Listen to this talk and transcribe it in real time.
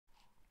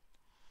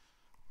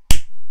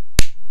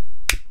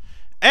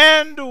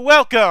And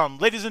welcome,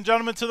 ladies and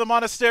gentlemen, to the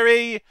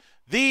monastery,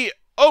 the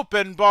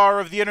open bar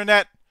of the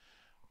internet,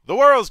 the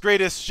world's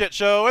greatest shit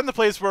show, and the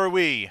place where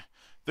we,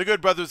 the good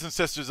brothers and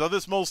sisters of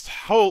this most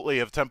holy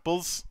of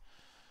temples,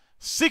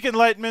 seek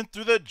enlightenment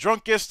through the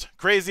drunkest,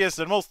 craziest,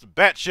 and most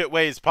batshit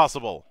ways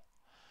possible.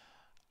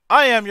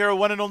 I am your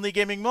one and only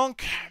gaming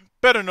monk,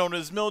 better known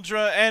as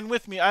Mildra, and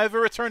with me I have a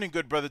returning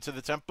good brother to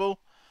the temple,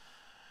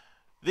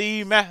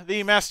 the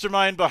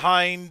mastermind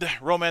behind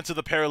Romance of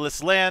the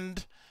Perilous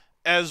Land,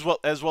 as well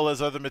as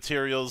other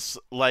materials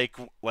like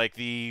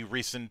the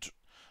recent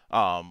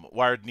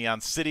Wired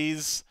Neon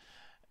Cities,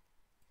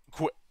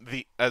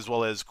 as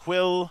well as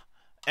Quill,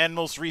 and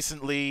most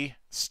recently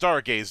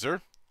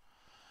Stargazer,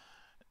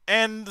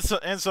 and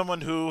someone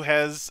who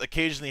has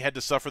occasionally had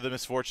to suffer the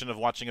misfortune of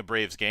watching a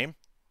Braves game,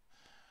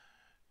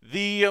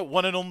 the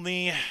one and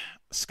only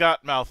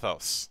Scott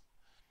Malthouse.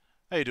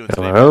 How you doing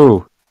today, Hello.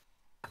 man?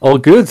 All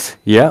good.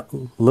 Yeah,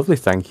 lovely,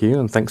 thank you,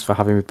 and thanks for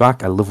having me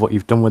back. I love what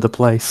you've done with the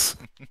place.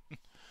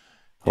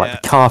 I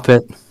like the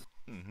carpet.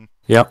 Mm-hmm.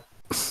 Yep.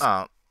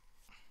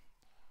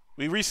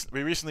 We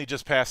recently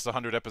just passed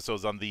 100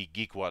 episodes on the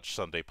GeekWatch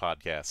Sunday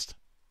podcast.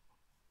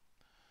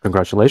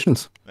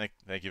 Congratulations.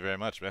 Thank you very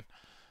much, man.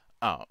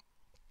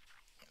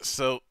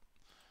 So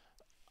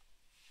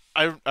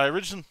I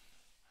originally,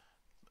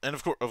 and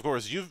of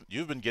course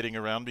you've been getting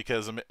around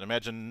because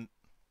imagine.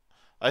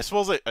 I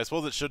suppose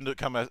it shouldn't have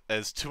come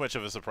as too much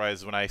of a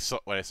surprise when I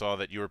saw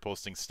that you were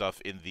posting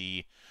stuff in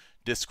the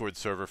Discord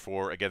server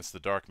for Against the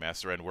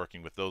LarsMaster and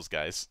working with those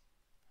guys.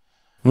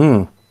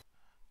 But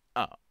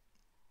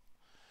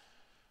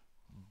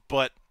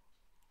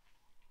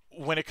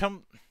when it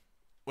comes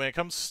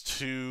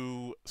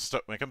to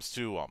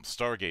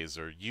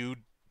Stargazer, you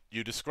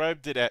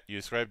described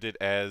it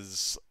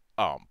as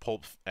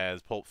pulp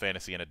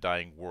fantasy in a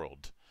dying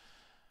world.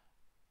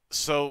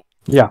 So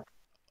yeah.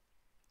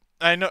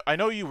 I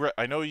know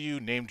you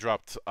name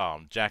dropped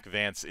Jack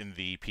Vance in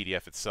the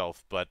PDF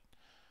itself, but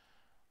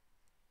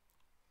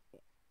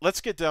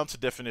let's get down to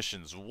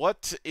definitions.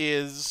 What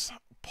is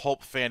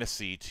pulp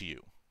fantasy to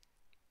you?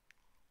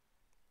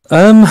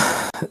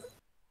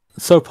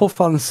 So pulp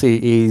fantasy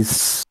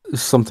is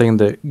something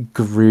that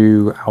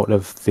grew out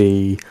of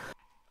the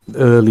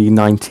early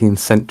 19th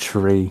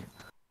century,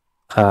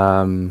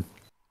 early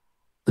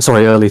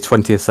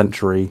 20th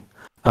century,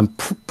 and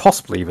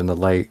possibly even the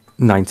late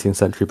 19th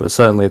century, but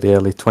certainly the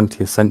early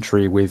 20th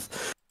century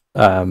with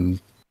Edgar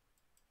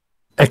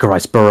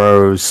Rice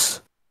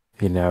Burroughs,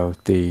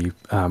 the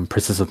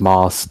Princess of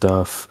Mars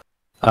stuff,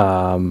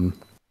 C.L.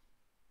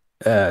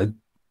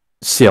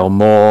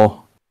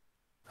 Moore,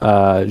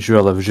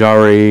 Joël of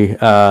Jarry,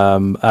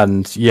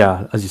 and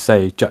yeah, as you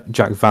say,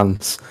 Jack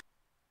Vance.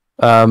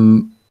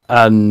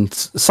 And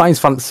science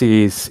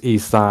fantasy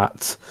is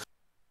that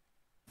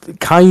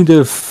kind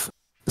of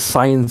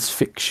science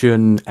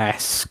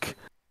fiction-esque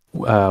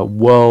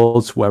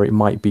worlds where it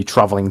might be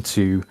traveling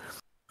to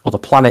other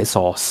planets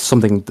or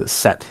something that's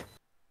set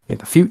in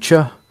the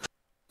future,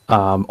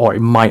 or it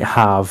might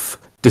have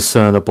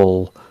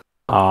discernible,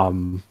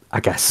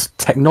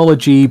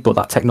 technology, but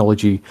that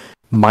technology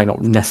might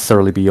not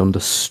necessarily be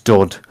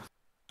understood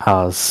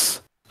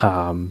as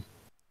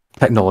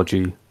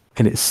technology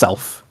in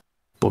itself,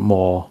 but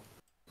more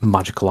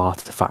magical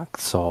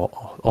artifacts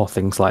or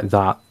things like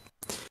that.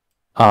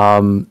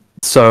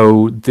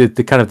 So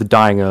the kind of the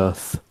Dying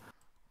Earth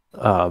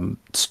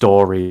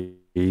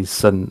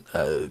stories and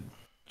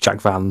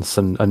Jack Vance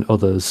and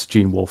others,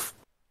 Gene Wolfe,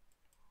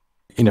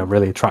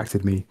 really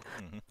attracted me.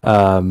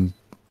 Mm-hmm.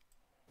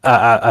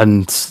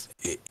 And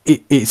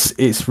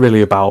it's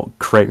really about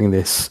creating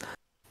this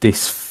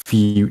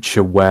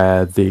future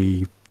where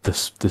the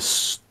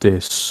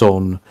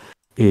sun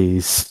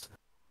is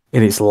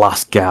in its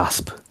last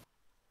gasp,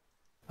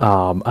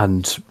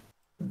 and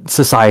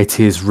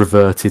society is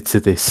reverted to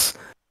this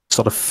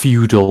sort of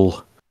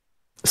feudal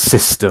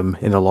system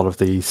in a lot of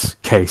these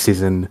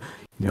cases, and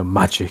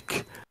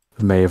magic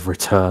may have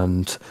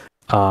returned.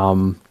 There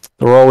are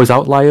always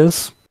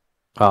outliers.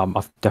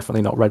 I've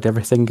definitely not read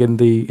everything in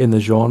the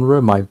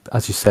genre.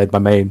 As you said, my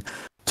main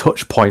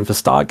touch point for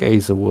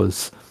Stargazer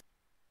was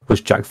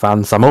Jack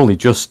Vance. I'm only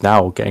just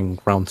now getting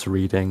round to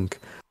reading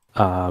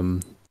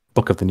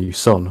Book of the New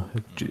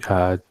Sun,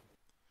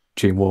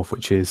 Gene Wolfe,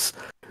 which is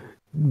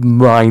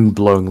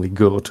mind-blowingly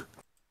good.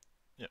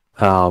 Yeah.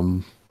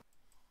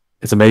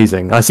 It's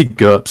amazing. I see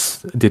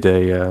GURPS did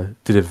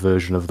a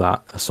version of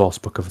that, a source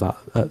book of that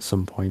at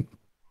some point.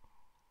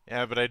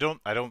 Yeah, but I don't.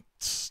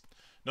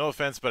 No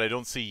offense, but I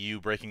don't see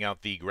you breaking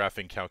out the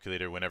graphing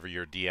calculator whenever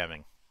you're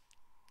DMing.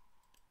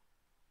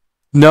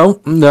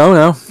 No.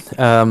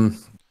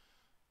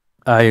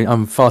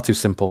 I'm far too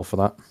simple for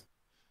that.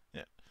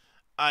 Yeah,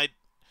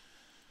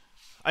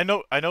 I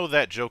know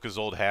that joke is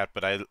old hat,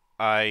 but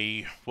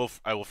I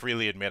will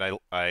freely admit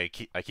I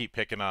keep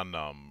picking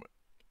on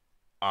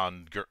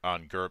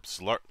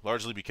GURPS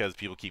largely because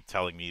people keep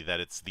telling me that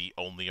it's the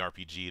only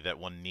RPG that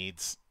one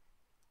needs,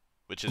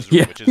 which is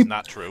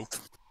not true.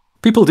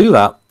 People do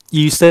that.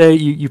 You say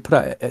you put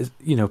out,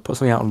 put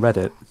something out on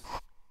Reddit.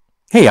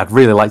 Hey, I'd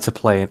really like to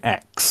play an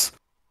X.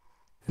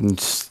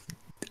 And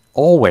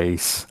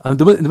always, and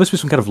there must be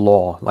some kind of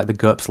law, like the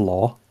GURPS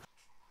law,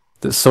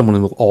 that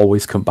someone will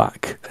always come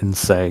back and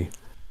say,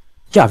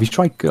 "Yeah, have you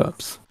tried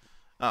GURPS?"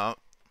 Uh,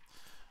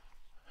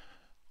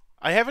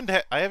 I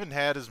haven't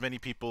had as many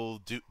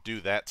people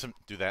do that to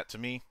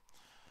me.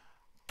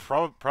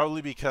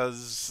 Probably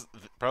because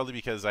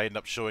I end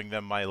up showing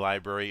them my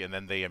library and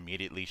then they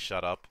immediately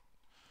shut up.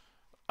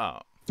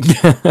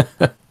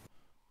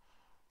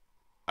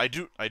 I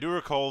do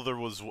recall there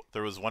was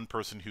one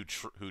person who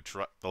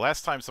the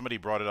last time somebody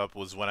brought it up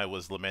was when I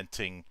was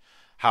lamenting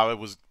how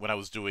when I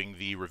was doing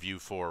the review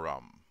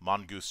for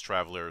Mongoose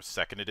Traveler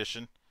 2nd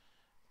edition,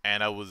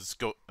 and I was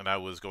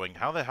going,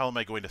 how the hell am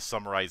I going to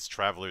summarize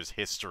Traveler's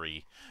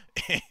history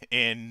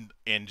in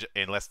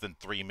less than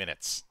 3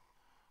 minutes?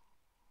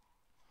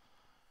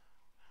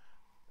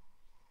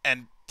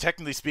 And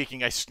technically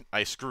speaking, I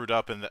screwed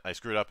up in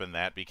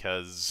that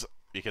because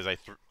I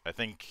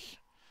think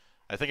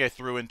I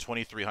threw in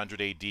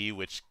 2300 AD,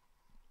 which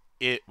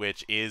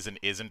is and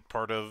isn't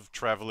part of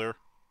Traveler.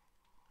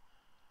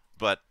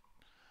 But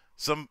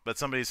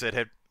somebody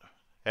said,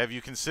 have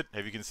you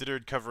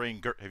considered covering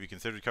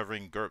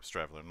GURPS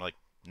Traveler? I'm like,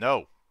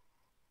 no,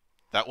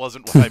 that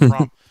wasn't what I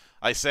promised.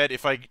 I said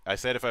if I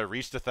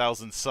reached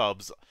 1,000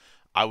 subs,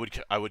 I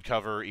would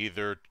cover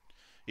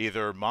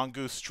either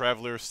Mongoose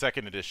Traveler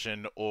 2nd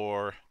edition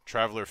or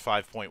Traveler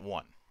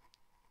 5.1.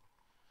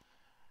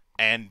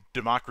 And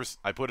democracy,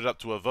 I put it up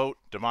to a vote.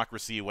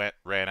 Democracy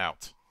ran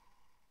out.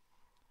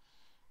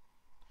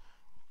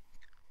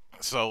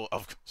 So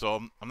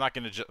I'm not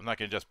gonna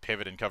just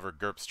pivot and cover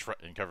GURPS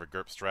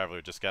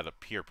Traveler just out of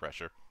peer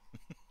pressure.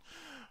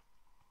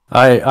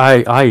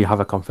 I have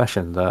a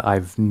confession that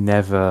I've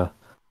never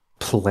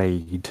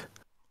played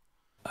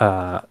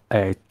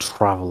a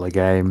Traveler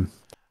game.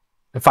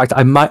 In fact,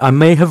 I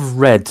may have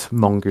read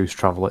Mongoose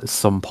Traveler at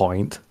some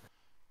point,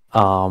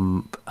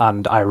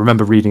 and I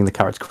remember reading the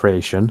character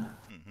creation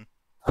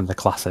and the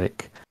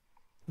classic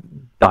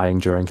dying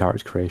during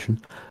character creation,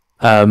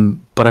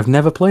 but I've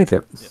never played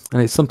it,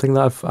 and it's something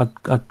that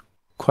I'd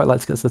quite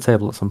like to get to the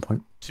table at some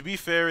point. To be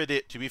fair,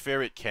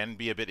 it can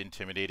be a bit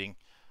intimidating,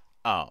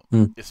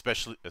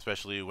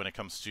 especially when it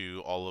comes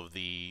to all of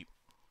the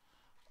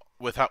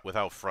with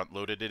how front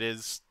loaded it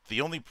is. The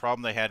only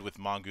problem I had with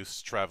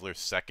Mongoose Traveler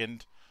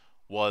 2nd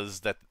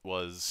was the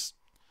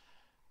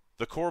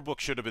core book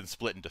should have been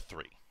split into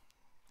 3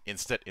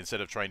 instead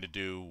of trying to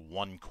do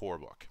 1 core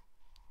book.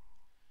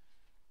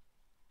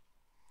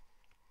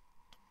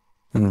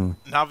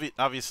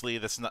 Obviously,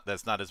 that's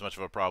not as much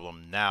of a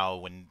problem now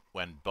when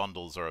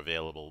bundles are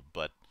available,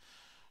 but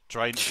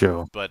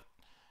but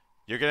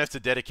you're gonna have to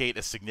dedicate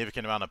a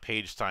significant amount of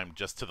page time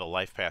just to the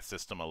life path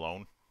system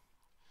alone,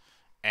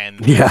 and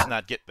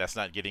that's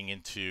not getting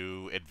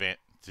into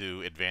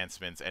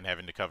advancements and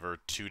having to cover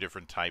 2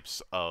 different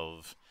types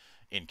of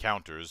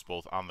encounters,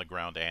 both on the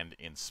ground and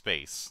in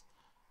space,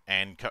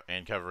 and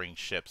covering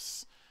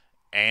ships,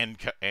 and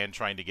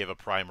trying to give a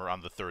primer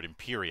on the 3rd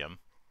Imperium.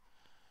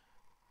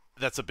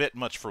 That's a bit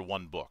much for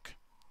 1 book.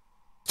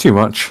 Too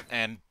much.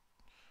 And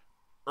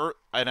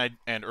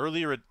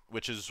earlier,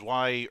 which is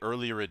why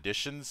earlier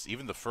editions,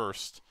 even the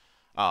first,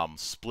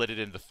 split it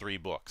into 3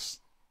 books.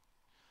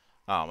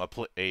 I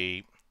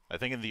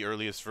think in the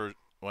earliest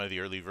one of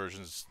the early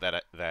versions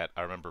that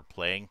I remember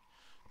playing,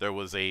 there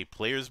was a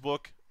player's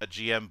book, a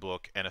GM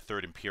book, and a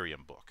 3rd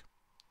Imperium book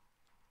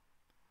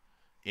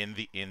in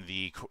the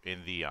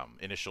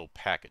initial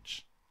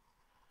package.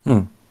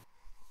 And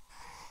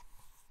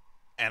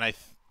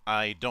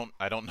I don't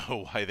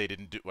know why they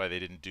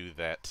didn't do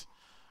that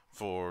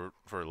for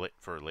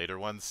later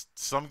ones.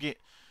 Some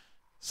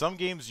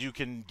games you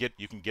can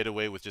get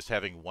away with just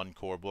having 1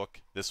 core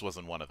book. This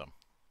wasn't one of them.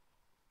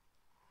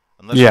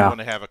 Unless you want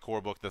to have a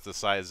core book that's the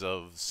size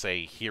of,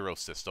 say, Hero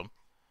System.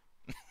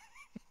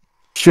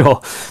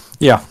 Sure.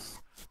 Yeah.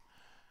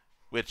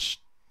 Which,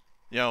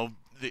 the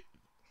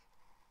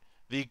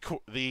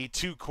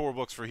 2 core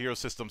books for Hero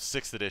System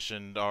 6th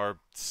edition are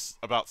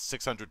about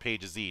 600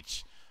 pages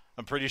each.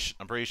 I'm pretty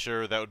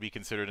sure that would be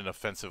considered an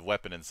offensive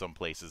weapon in some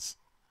places.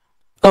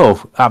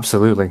 Oh,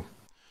 absolutely.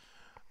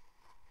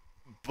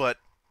 But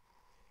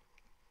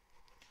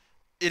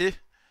it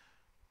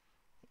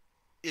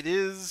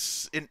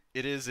is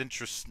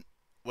interesting.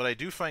 What I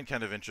do find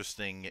kind of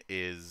interesting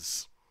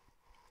is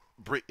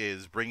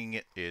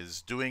doing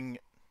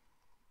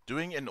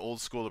an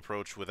old school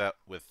approach without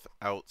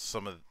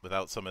some of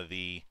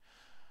the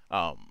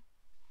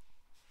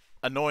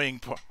annoying,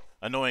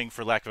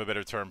 for lack of a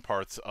better term,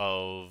 parts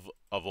of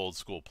old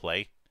school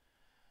play.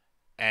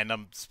 And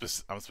I'm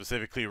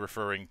specifically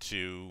referring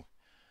to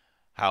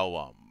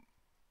how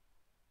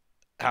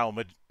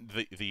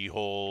the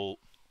whole.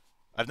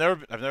 I've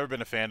never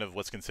been a fan of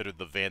what's considered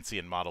the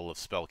Vancian model of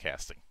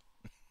spellcasting.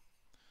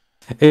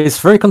 It's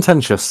very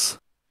contentious.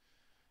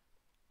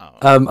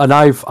 And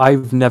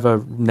I've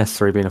never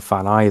necessarily been a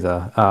fan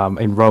either.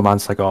 In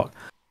Romance, I got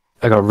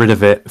rid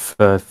of it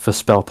for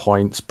spell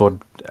points, but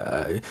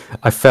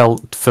I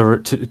felt for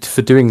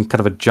doing kind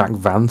of a Jack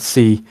Vance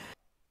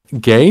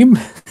game,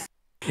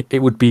 it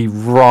would be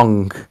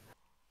wrong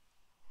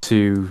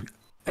to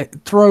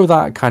throw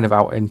that kind of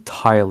out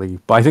entirely.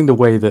 But I think the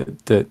way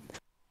that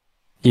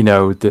you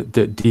know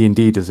that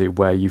D&D does it,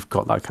 where you've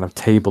got that kind of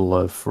table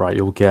of, right,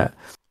 you'll get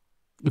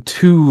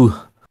 2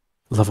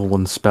 level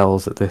 1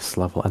 spells at this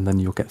level, and then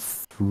you'll get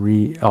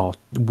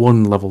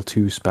 1 level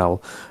 2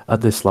 spell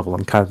at this level,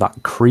 and kind of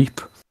that creep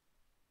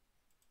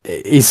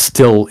is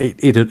still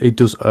it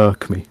does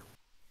irk me.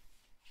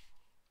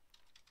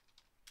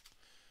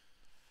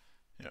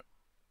 Yeah.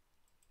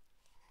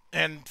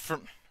 And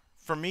for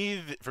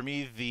me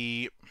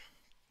the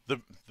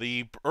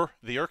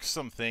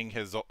irksome thing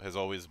has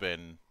always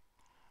been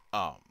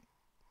how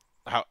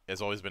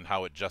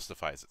it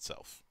justifies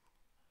itself.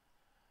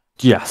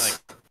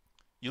 Yes. Like,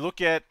 you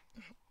look at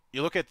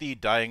the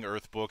Dying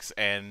Earth books,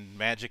 and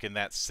magic in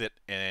that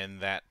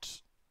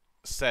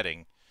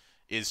setting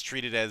is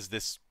treated as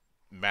this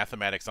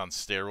mathematics on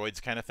steroids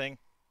kind of thing.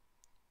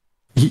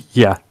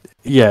 Yeah,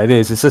 it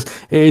is. It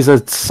is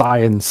a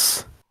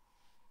science,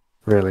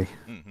 really.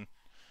 Mm-hmm.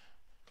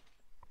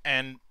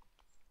 And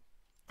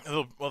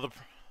the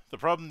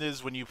problem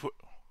is when you put.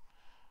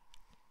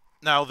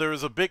 Now there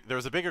was a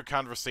bigger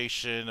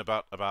conversation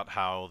about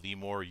how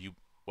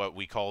what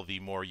we call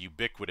the more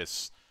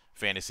ubiquitous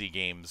fantasy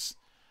games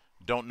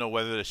don't know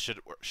whether to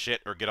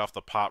shit or get off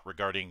the pot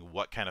regarding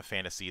what kind of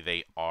fantasy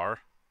they are.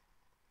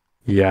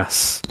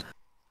 Yes.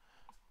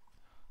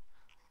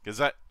 Because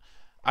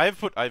I've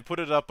put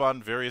it up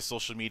on various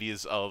social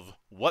medias of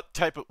what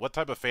type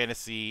of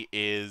fantasy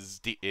is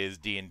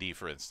D&D,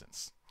 for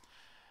instance.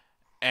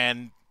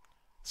 And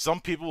some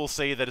people will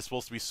say that it's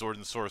supposed to be sword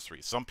and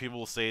sorcery. Some people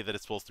will say that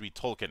it's supposed to be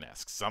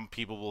Tolkien-esque. Some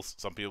people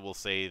will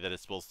say that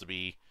it's supposed to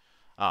be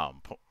that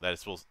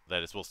it's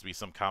supposed to be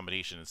some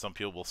combination, and some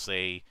people will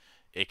say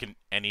it can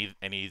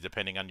any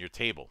depending on your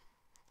table.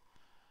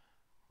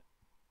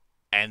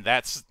 And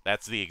that's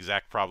the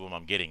exact problem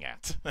I'm getting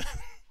at.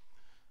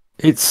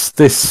 It's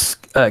this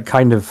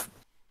kind of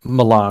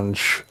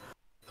melange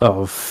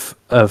of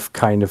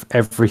kind of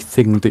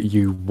everything that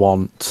you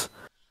want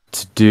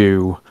to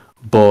do,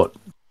 but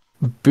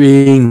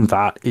being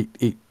that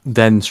it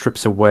then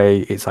strips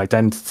away its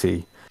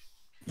identity.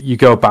 You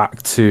go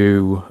back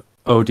to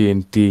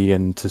OD&D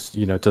and to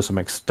some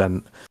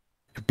extent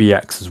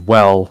BX as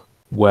well,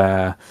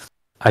 where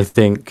I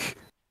think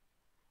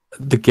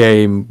the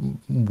game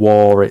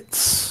wore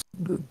its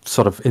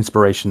sort of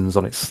inspirations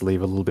on its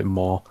sleeve a little bit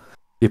more.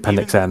 The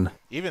Appendix N.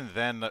 Even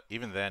then,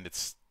 it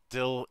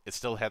still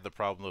had the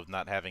problem of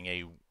not having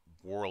a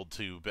world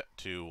to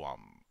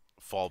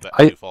fall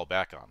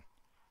back on.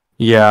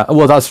 Yeah,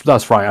 well, that's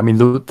right. I mean,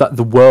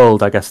 the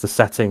world, I guess, the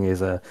setting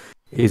is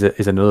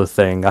another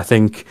thing. I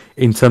think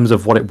in terms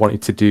of what it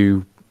wanted to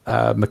do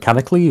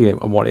mechanically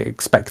and what it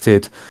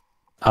expected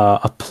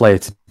a player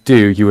to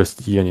do, you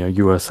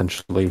were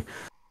essentially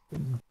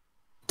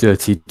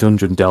dirty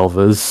dungeon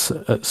delvers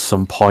at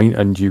some point,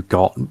 and you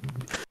got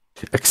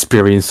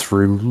experience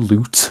through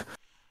loot,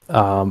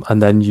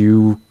 and then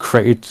you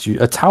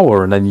created a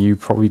tower, and then you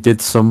probably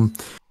did some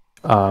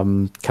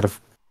kind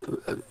of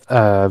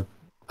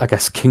I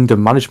guess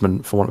kingdom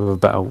management, for want of a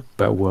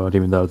better word,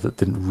 even though that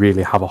didn't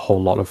really have a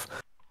whole lot of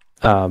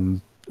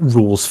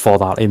rules for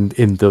that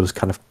in those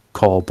kind of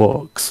core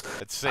books.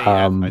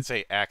 I'd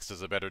say Axe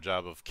does a better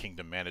job of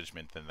kingdom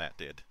management than that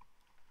did.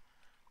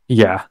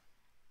 Yeah,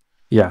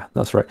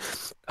 that's right.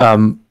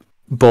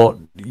 But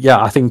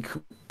yeah, I think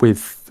with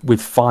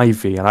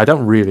 5e, and I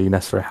don't really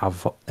necessarily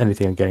have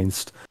anything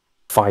against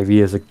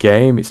 5e as a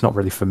game. It's not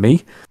really for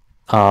me,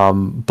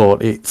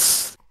 but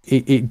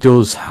it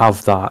does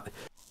have that,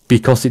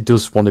 because it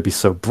does want to be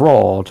so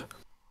broad.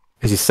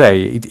 As you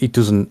say,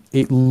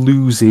 it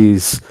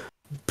loses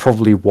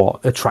probably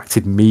what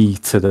attracted me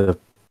to the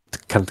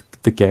kind of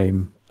the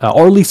game,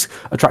 or at least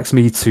attracts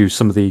me to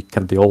some of the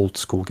kind of the old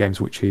school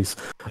games, which is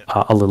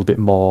a little bit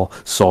more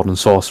sword and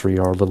sorcery,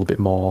 or a little bit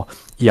more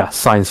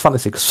science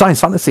fantasy. Because science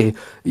fantasy,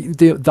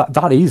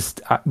 that is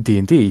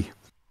D&D.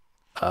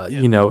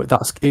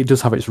 It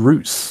does have its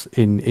roots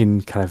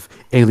in kind of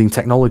alien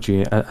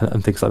technology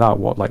and things like that.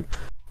 What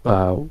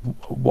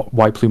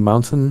White Plume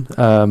Mountain,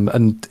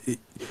 and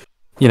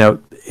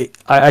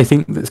I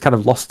think it's kind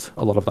of lost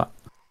a lot of that.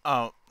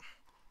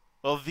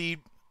 Well, the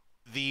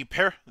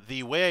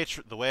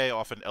way I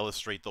often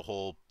illustrate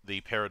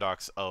the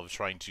paradox of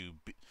trying to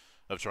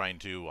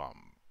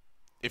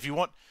if you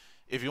want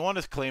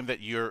to claim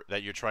that you're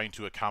trying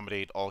to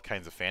accommodate all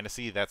kinds of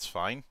fantasy, that's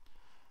fine,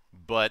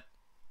 but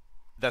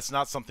that's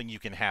not something you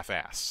can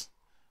half-ass.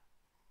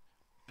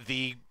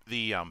 The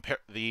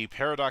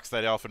paradox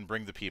that I often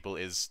bring to people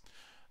is,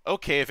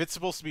 okay, if it's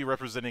supposed to be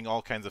representing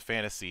all kinds of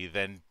fantasy,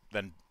 then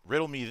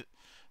riddle me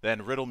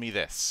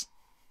this.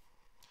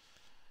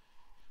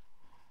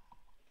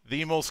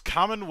 The most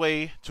common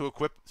way to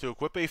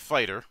equip a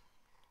fighter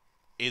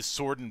is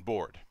sword and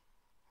board.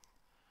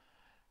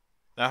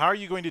 Now, how are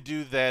you going to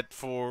do that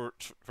for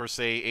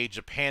say a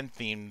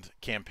Japan-themed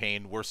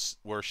campaign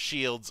where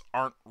shields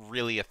aren't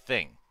really a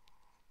thing?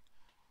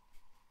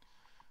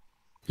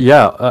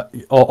 Yeah,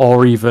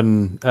 or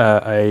even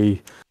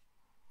a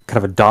kind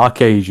of a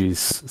Dark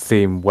Ages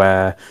theme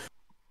where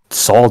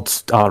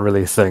swords aren't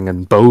really a thing,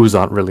 and bows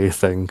aren't really a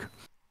thing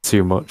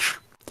too much.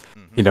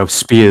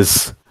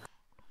 Spears,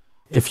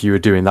 if you were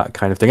doing that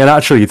kind of thing. And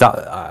actually,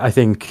 that I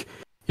think,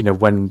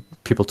 when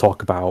people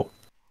talk about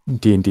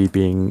D&D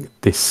being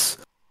this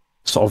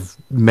sort of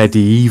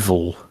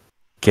medieval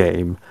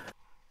game,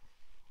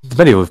 the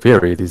medieval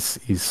period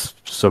is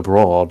so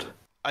broad.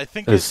 I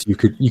think as you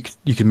could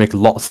make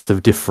lots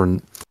of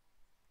different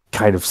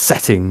kind of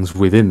settings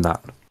within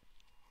that.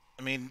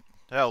 I mean,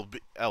 hell,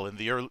 in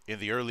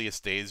the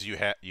earliest days, you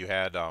had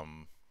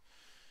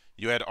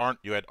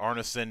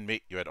Arneson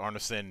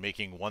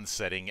making one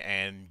setting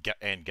and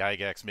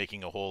Gygax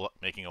making a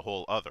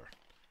whole other,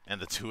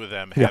 and the two of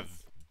them have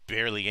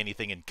barely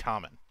anything in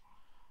common.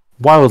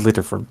 Wildly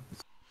different.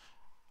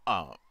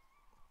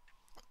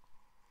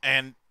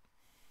 And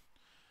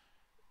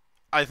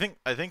I think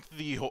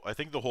the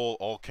whole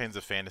all kinds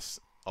of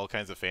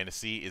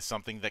fantasy is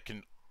something that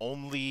can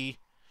only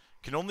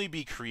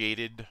be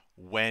created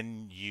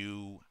when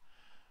you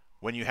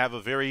have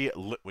a very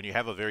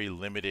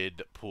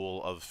limited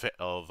pool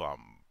of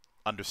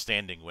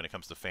understanding when it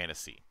comes to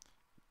fantasy.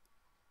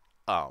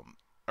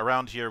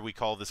 Around here we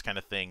call this kind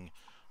of thing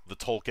the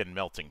Tolkien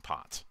melting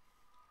pot.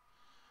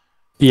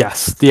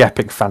 Yes, the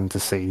epic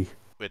fantasy,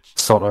 which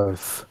sort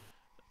of.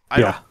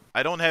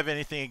 I don't have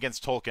anything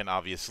against Tolkien,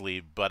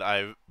 obviously, but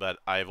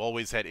I've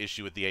always had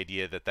issue with the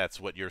idea that that's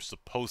what you're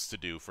supposed to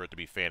do for it to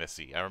be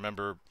fantasy. I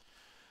remember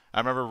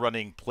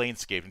running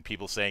Planescape and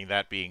people saying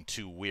that being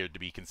too weird to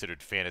be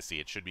considered fantasy.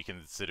 It should be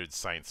considered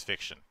science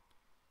fiction.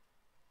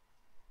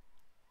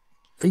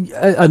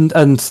 And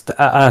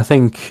I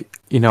think,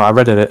 I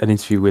read an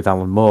interview with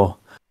Alan Moore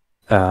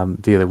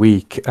the other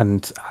week,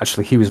 and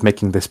actually he was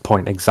making this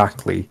point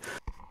exactly,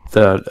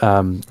 that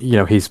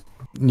his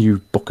new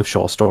book of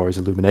short stories,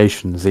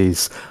 Illuminations,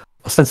 is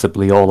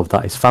ostensibly all of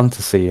that is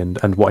fantasy,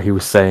 and what he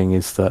was saying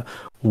is that,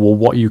 well,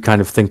 what you kind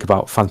of think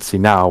about fantasy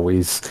now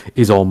is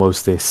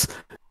almost this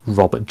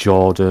Robert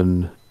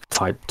Jordan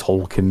type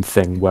Tolkien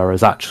thing,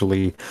 whereas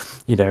actually,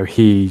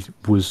 he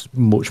was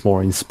much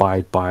more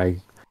inspired by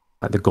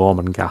like the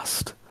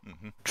Gormenghast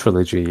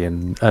trilogy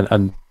and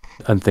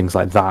things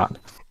like that,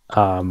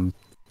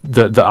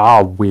 that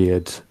are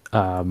weird,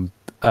 and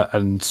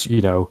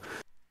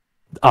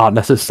aren't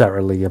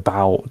necessarily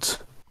about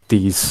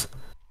these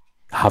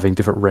having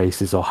different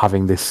races or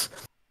having this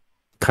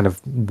kind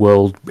of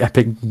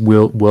epic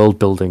world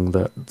building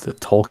that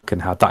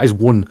Tolkien had. That is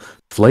one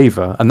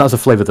flavor, and that's a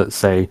flavor that,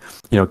 say,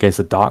 against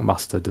the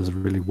LarsMaster does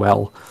really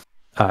well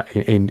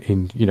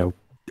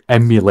in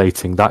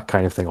emulating that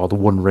kind of thing, or the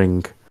One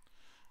Ring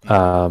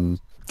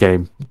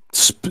game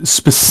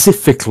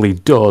specifically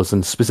does,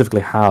 and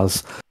specifically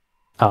has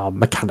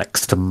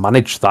mechanics to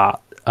manage that,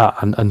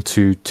 and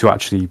to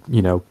actually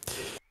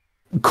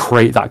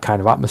create that kind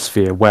of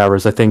atmosphere.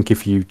 Whereas I think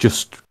if you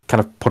just kind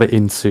of put it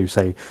into,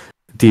 say,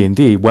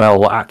 D&D,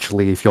 well,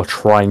 actually, if you're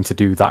trying to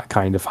do that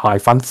kind of high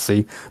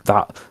fantasy,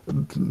 that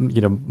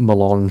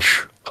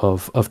melange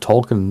of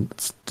Tolkien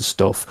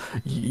stuff,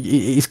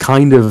 is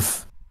kind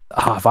of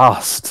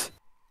half-assed.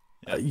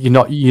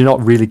 You're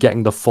not really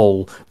getting the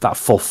full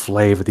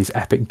flavor, these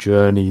epic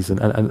journeys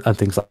and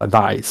things like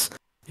that.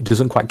 It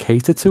doesn't quite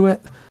cater to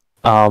it,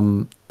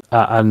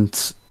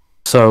 and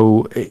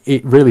so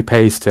it really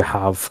pays to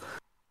have,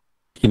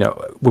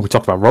 when we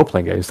talk about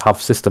role-playing games,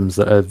 have systems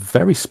that are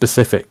very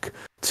specific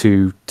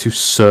to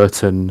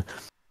certain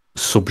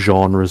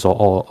subgenres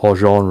or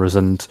genres,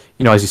 and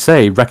as you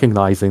say,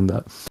 recognizing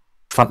that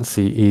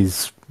fantasy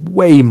is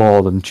way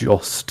more than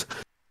just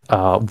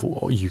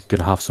you're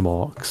gonna have some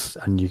orcs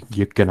and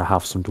you're gonna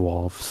have some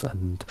dwarves,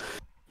 and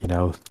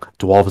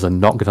dwarves are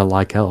not gonna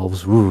like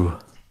elves. Ooh.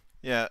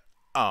 Yeah.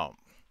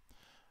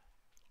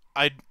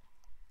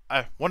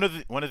 One of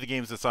the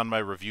games that's on my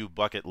review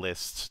bucket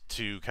list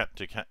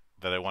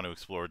that I want to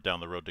explore down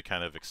the road to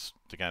kind of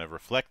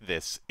reflect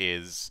this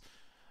is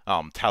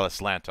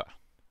Talislanta.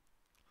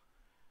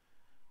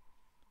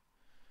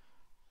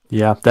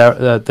 Yeah,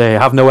 they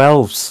have no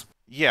elves.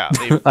 Yeah,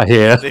 I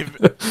hear.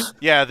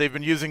 They've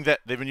been using that.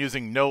 They've been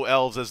using no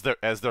elves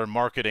as their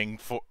marketing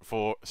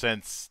for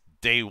since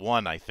day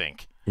one, I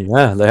think.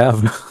 Yeah, they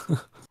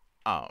have.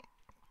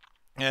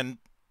 And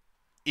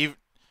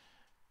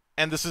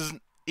this is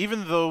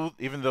even though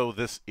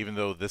this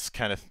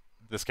kind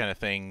of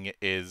thing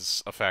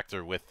is a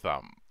factor with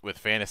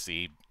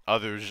fantasy,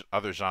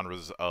 other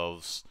genres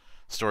of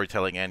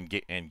storytelling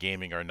and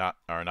gaming are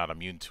not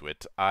immune to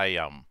it.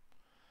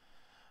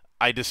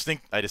 I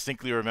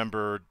distinctly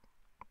remember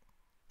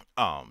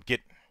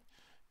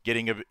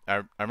getting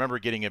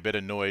a bit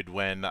annoyed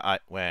when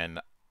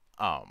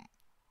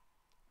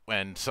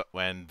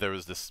there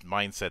was this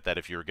mindset that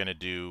if you were going to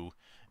do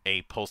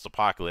a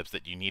post-apocalypse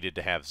that you needed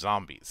to have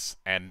zombies.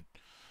 And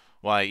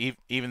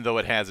even though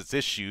it has its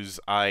issues,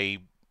 I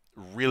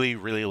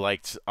really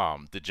liked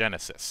the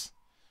Genesis.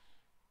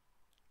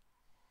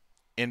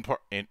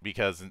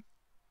 Because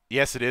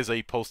yes, it is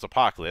a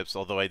post-apocalypse,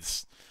 although I'd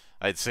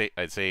say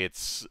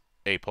it's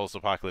a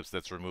post-apocalypse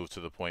that's removed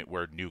to the point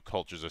where new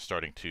cultures are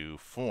starting to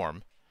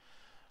form.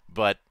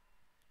 But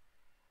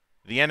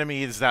the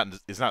enemy is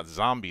not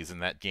zombies in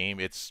that game.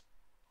 It's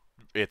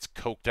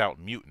coked out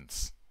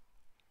mutants.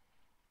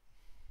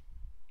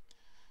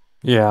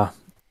 Yeah,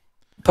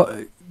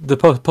 but the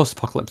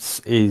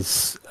post-apocalypse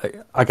is,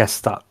 I guess,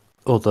 that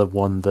other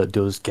one that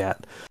does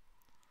get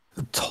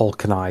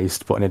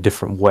Tolkienized, but in a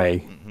different way.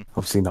 Mm-hmm.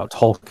 Obviously not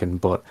Tolkien,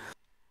 but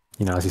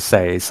as you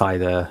say, it's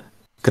either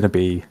going to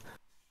be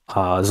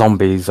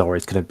zombies or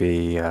it's going to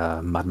be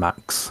Mad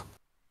Max,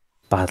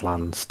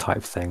 Badlands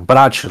type thing. But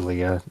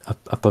actually, a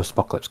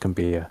post-apocalypse can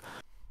be a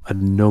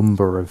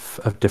number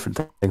of different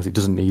things. It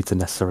doesn't need to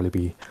necessarily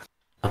be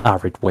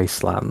arid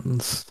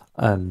wastelands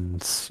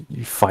and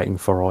fighting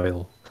for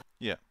oil.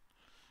 Yeah,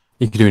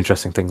 you can do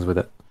interesting things with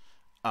it.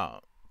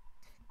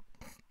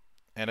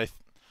 And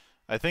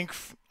I think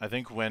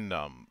when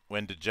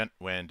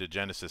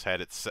Degenesis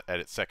had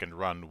its second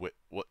run,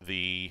 what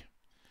the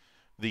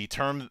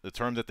term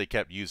that they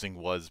kept using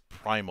was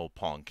primal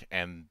punk,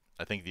 and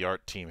I think the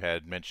art team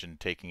had mentioned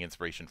taking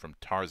inspiration from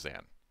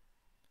Tarzan.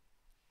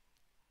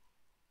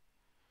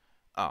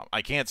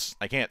 I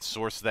can't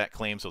source that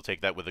claim, so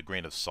take that with a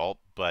grain of salt.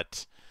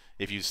 But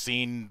if you've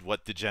seen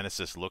what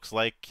Degenesis looks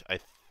like,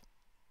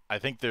 I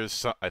think there's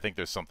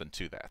something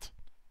to that.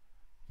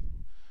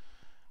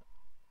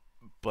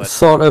 But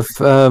sort of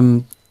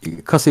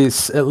because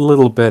it's a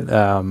little bit,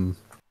 I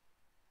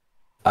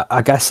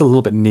guess, a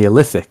little bit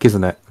Neolithic,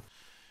 isn't it?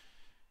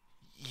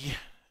 Yeah,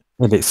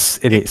 and it's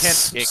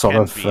sort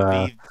of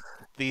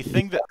the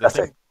thing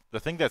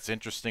that's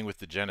interesting with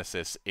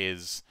Degenesis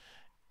is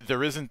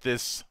there isn't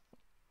this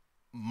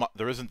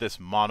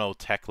mono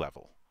tech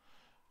level.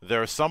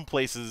 There are some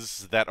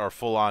places that are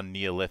full on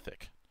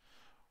Neolithic,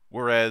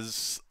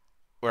 whereas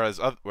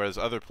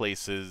other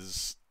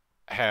places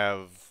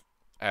have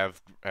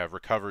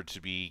recovered to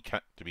be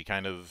kind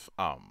of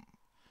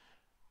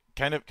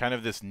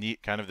this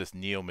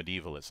neo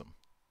medievalism,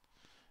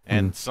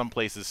 and some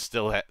places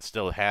still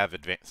have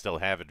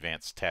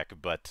advanced tech,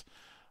 but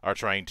are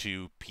trying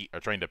to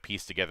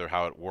piece together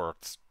how it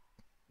works.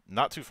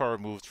 Not too far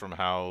removed from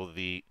how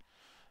the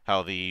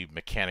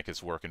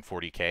Mechanicus work in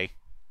 40K.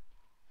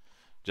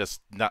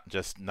 Just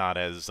not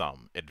as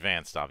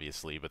advanced,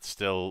 obviously, but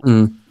still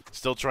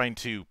trying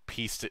to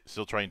piece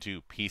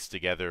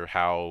together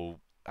how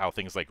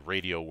things like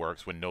radio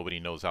works when nobody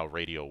knows how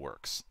radio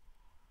works.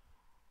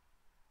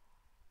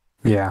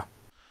 Yeah.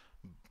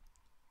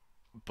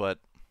 But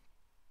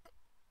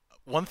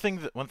one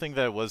thing that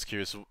I was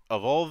curious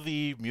of all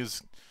the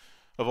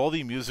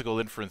musical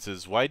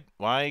inferences,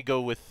 why go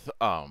with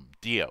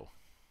Dio?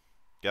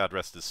 God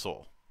rest his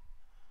soul.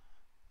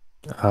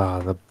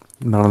 The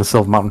Man on the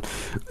Silver Mountain.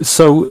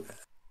 So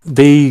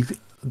the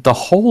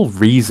whole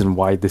reason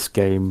why this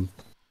game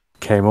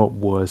came up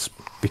was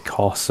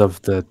because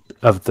of the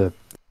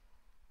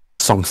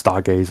song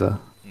Stargazer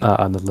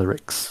and the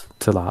lyrics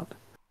to that.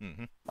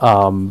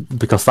 Mm-hmm.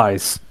 Because that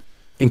is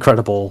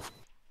incredible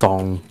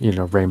song,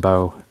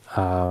 Rainbow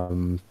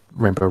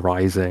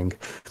Rising,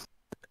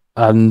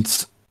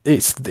 and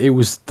it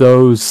was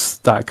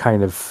that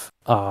kind of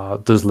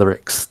those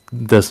lyrics.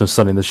 There's no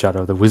sun in the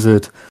shadow of the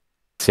wizard.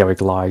 See how he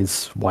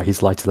glides, why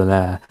he's lighter than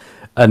air,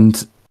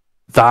 and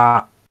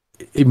that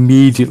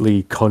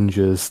immediately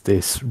conjures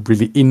this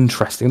really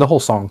interesting. The whole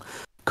song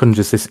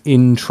conjures this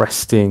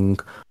interesting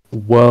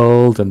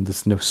world, and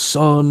there's no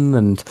sun,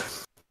 and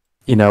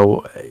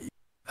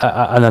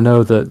and I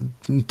know that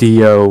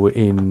Dio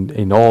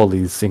in all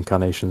these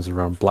incarnations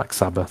around Black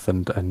Sabbath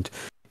and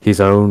his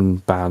own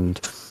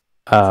band,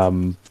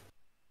 I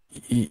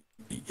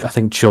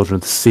think Children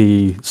of the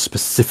Sea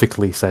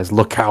specifically says,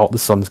 "Look out, the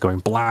sun's going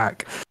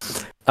black,"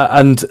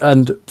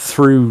 and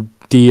through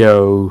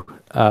Dio,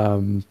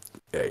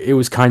 it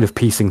was kind of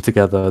piecing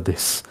together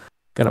this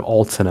kind of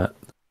alternate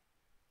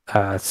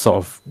sort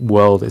of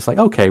world. It's like,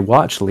 okay,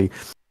 well, actually,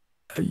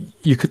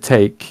 you could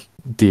take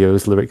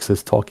Dio's lyrics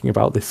as talking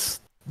about this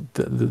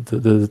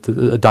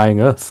the dying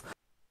Earth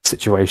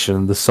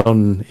situation. The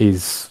sun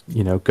is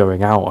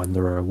going out, and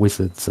there are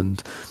wizards,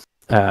 and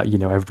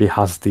everybody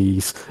has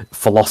these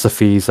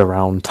philosophies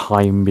around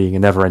time being a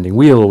never-ending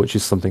wheel, which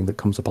is something that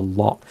comes up a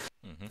lot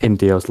in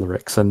Dio's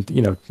lyrics. And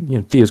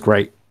Dio's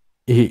great.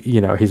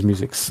 His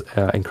music's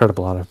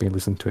incredible, and I've been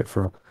listening to it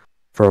for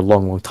a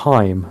long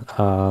time.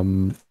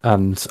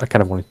 And I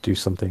kind of wanted to do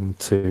something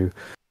to,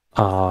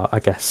 I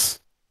guess,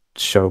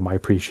 show my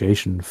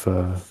appreciation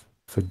for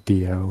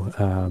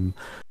Dio,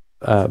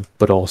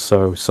 but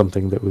also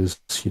something that was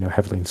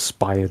heavily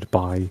inspired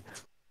by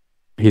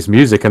his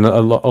music. And a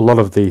lot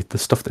of the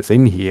stuff that's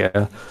in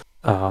here,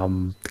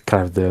 kind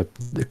of the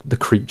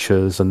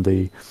creatures and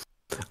the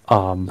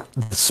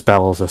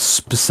spells are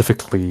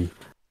specifically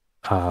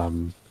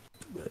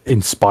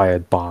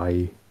inspired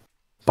by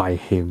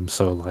him.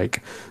 So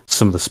like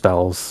some of the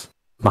spells,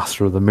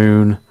 Master of the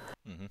Moon,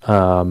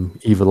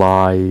 Evil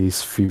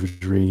Eyes, Fever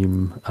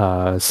Dream,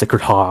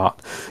 Sacred Heart,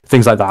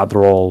 things like that.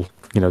 They're all,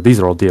 these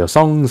are all Dio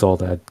songs, or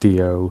they're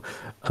Dio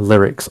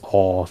lyrics,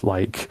 or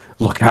like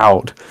Look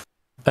Out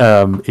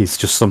is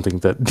just something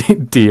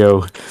that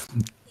Dio,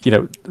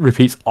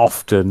 repeats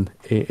often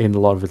in a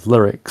lot of his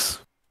lyrics.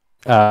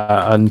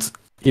 And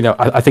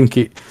I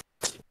think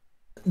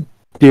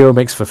Dio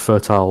makes for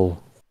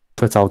fertile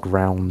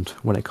ground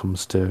when it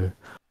comes to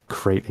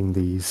creating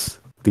these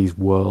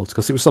worlds,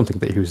 because it was something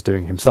that he was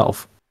doing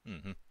himself.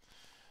 Mm-hmm.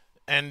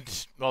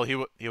 And well,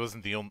 he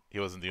wasn't the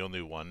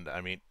only one.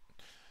 I mean,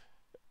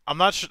 I'm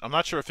not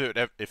sure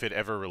if it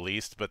ever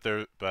released, but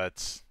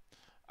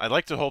I'd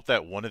like to hope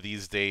that one of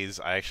these days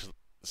I actually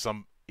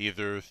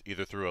either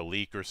through a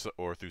leak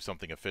or through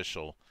something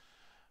official,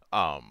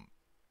 um,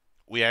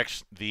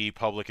 the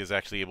public is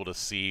actually able to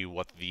see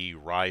what the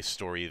Rise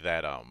story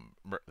that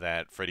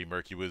Freddie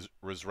Mercury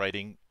was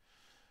writing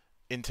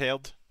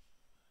entailed.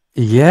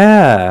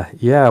 Yeah.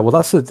 Well,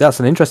 that's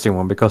an interesting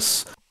one,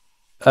 because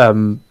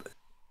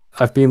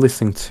I've been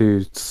listening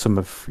to some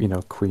of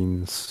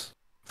Queen's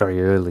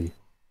very early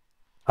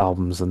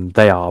albums, and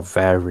they are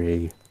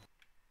very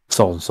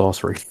sword and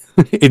sorcery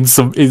in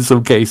some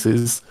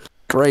cases.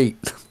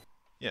 Great.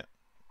 Yeah,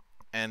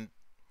 and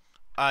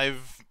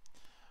I've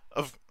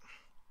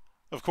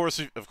of course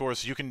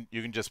you can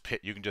just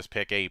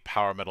pick a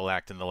power metal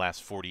act in the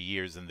last 40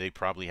 years, and they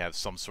probably have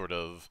some sort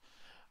of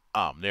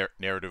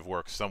narrative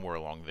work somewhere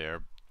along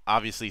there.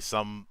 Obviously,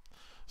 some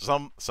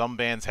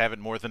bands have it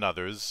more than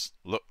others.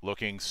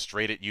 Looking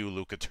straight at you,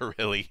 Luca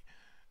Turilli,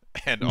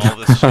 and all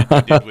this shit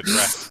you did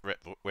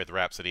with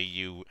Rhapsody,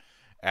 you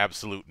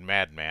absolute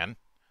madman.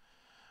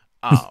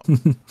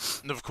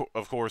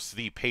 Of course,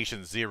 the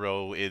Patient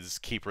Zero is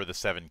Keeper of the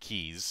Seven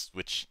Keys,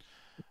 which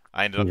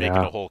I ended up making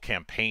a whole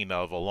campaign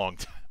of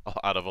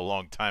out of a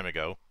long time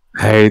ago.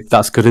 Hey,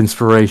 that's good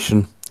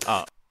inspiration.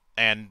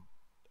 And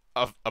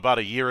about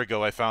a year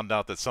ago, I found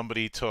out that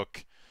somebody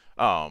took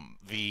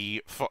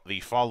the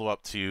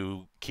follow-up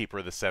to Keeper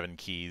of the Seven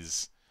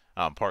Keys,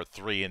 Part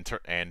 3, and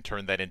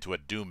turned that into a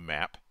Doom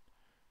map.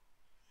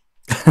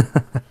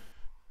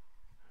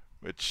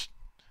 Which,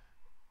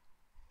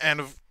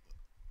 and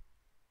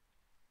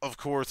of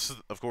course,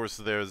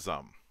 there's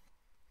the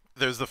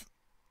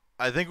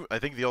I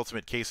think the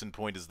ultimate case in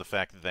point is the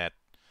fact that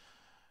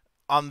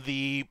on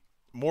the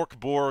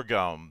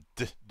Morkborg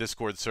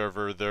Discord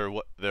server, there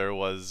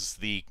was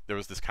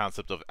this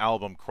concept of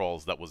album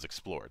crawls that was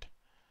explored.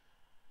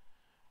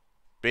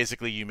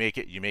 Basically, you make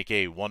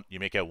a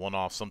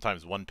one-off,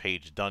 sometimes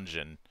one-page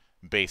dungeon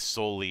based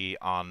solely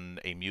on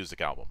a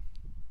music album.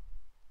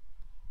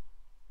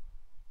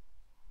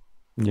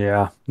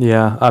 Yeah.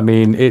 I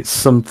mean, it's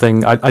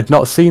something I'd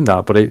not seen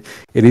that, but it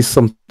is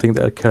something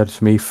that occurred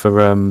to me for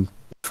a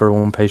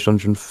one-page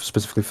dungeon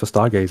specifically for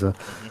Stargazer.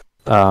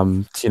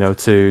 To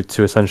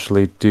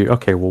essentially do,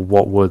 okay, well,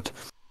 what would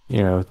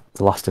the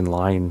last in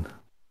line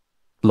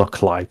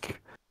look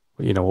like?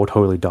 What would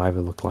Holy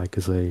Diver look like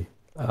as a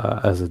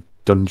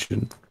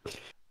dungeon?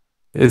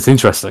 It's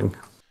interesting.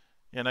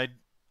 And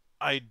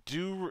I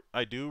do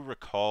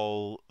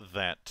recall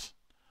that,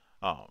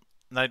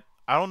 and I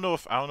don't know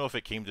if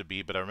it came to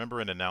be, but I remember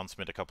an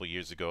announcement a couple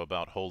years ago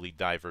about Holy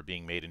Diver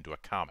being made into a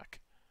comic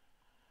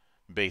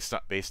based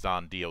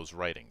on Dio's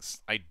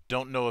writings. I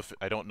don't know if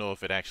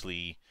it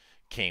actually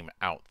came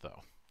out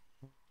though.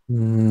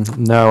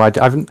 No,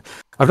 I've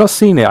not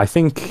seen it. I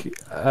think it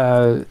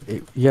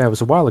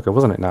was a while ago,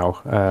 wasn't it?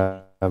 Now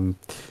I'm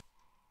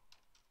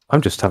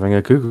just having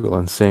a Google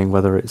and seeing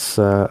whether it's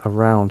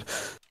around.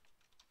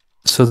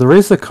 So there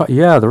is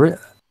there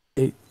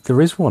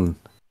is one.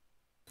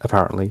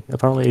 Apparently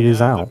it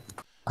is out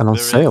and on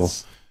sale.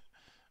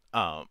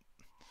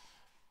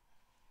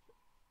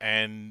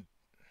 And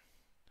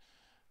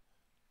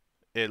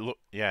it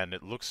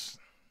looks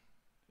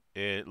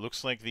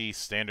like the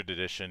standard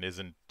edition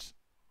isn't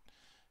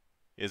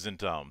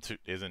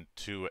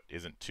too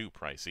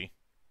pricey.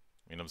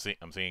 I mean,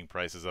 I'm seeing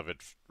prices of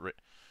it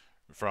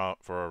for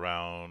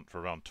around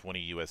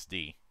 20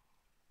 USD.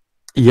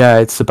 Yeah,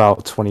 it's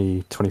about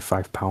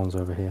 25 pounds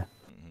over here.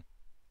 Mm-hmm.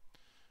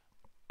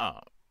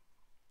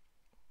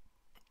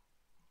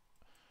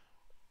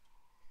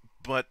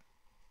 But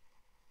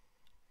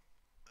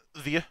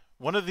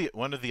one of the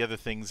other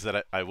things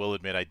that I will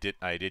admit I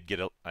did get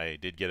a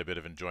bit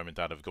of enjoyment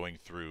out of going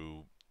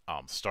through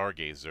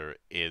Stargazer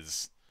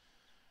is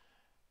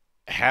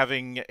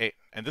having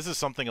and this is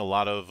something a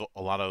lot of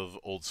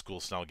old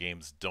school style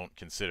games don't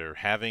consider,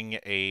 having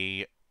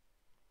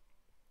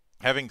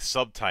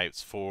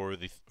subtypes for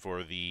the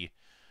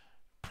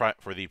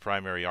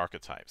primary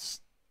archetypes.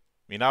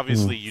 I mean,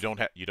 obviously you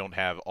don't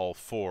have all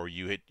four.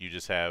 You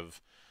just have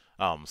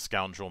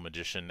Scoundrel,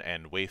 Magician,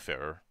 and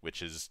Wayfarer,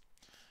 which is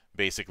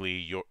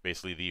basically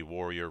the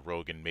warrior,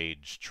 rogue, and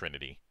mage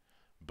trinity.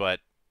 But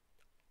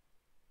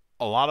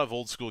a lot of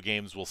old school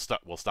games will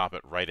stop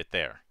it right at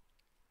there.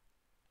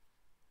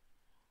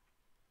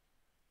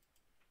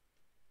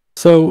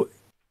 So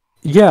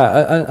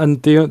yeah,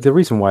 and the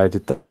reason why I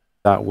did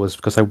that was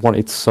because I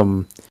wanted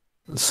some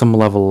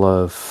level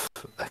of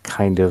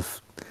kind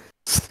of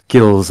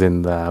skills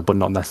in there, but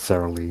not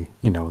necessarily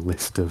a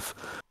list of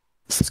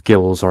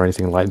skills or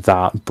anything like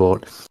that.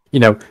 But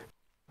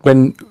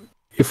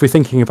if we're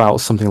thinking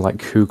about something like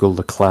Kugel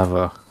the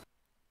Clever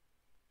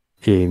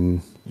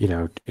in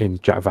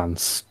Jack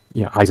Vance,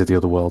 Eyes of the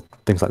Other World,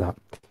 things like that,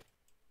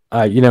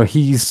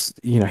 he's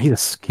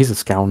a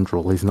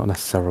scoundrel. He's not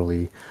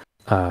necessarily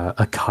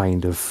a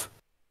kind of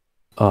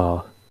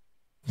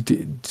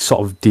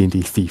sort of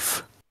D&D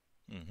thief.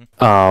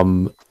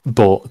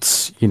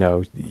 But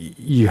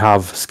you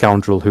have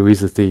scoundrel who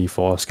is a thief,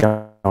 or a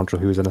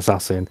scoundrel who is an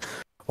assassin,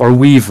 or a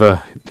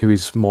weaver who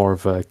is more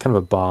of a kind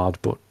of a bard,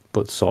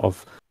 but sort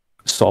of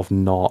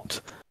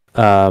not.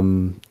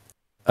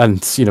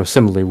 And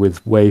similarly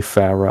with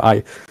Wayfarer,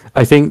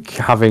 I think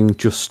having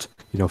just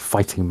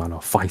fighting man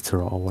or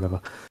fighter or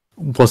whatever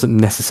wasn't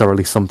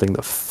necessarily something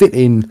that fit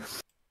in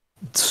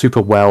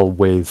super well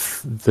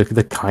with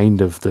the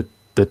kind of the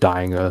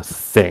Dying Earth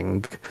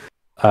thing.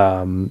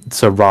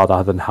 So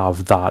rather than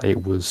have that,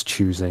 it was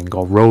choosing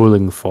or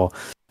rolling for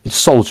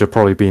soldier,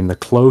 probably being the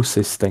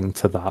closest thing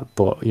to that.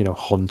 But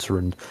hunter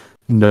and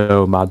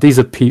nomad, these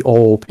are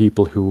all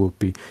people who would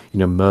be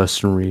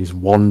mercenaries,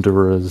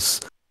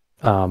 wanderers,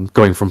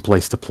 going from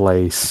place to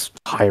place,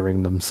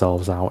 hiring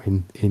themselves out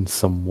in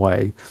some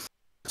way.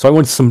 So I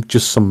wanted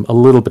a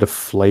little bit of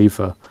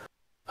flavor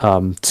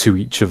to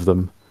each of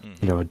them.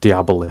 A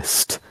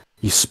diabolist,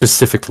 you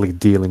specifically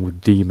dealing with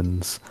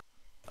demons.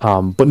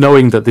 But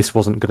knowing that this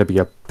wasn't going to be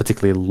a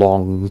particularly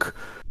long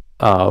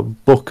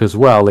book as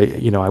well,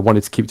 I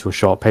wanted to keep to a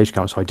short page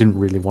count, so I didn't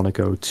really want to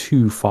go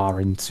too far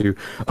into,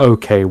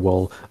 okay,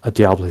 well, a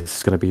diabolist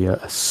is going to be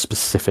a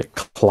specific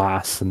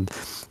class, and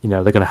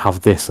they're going to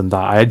have this and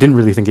that. I didn't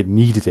really think it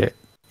needed it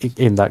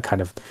in that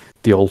kind of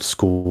the old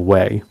school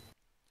way.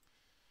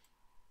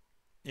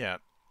 Yeah,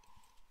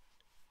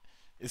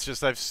 it's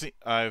just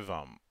I've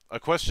a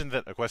question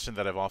that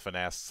I've often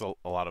asked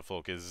a lot of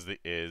folk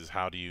is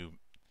how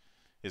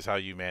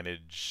you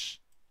manage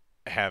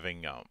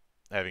having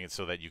it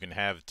so that you can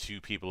have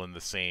two people in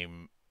the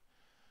same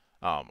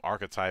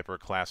archetype or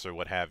class or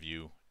what have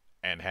you,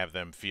 and have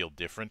them feel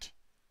different.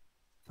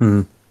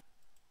 Mm.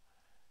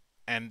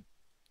 And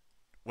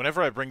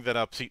whenever I bring that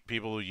up,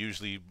 people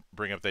usually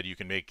bring up that you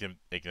can make them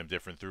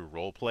different through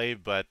roleplay,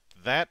 but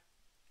that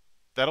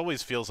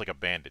always feels like a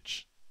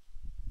bandage.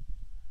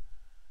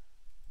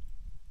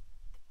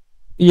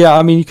 Yeah,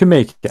 I mean, you can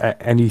make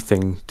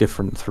anything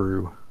different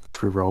through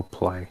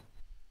roleplay.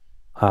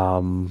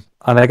 And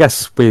I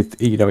guess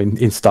with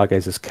in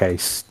Stargazer's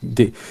case,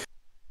 the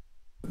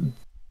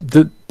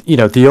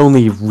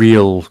only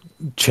real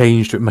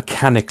change to it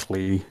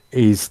mechanically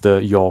is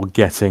that you're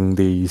getting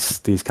these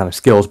kind of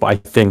skills. But I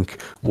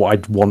think what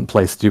I'd want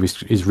players to do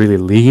is really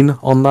lean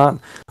on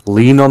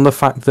the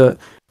fact that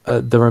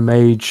they're a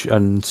mage,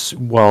 and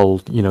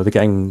they're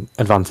getting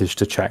advantage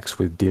to checks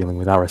with dealing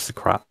with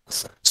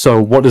aristocrats. So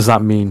what does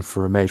that mean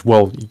for a mage?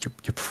 Well,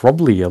 you're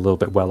probably a little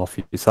bit well off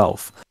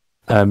yourself.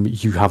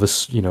 You have a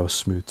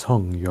smooth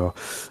tongue. You're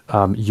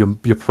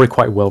probably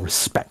quite well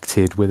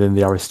respected within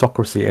the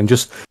aristocracy, and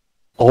just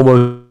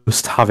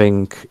almost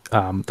having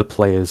the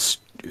players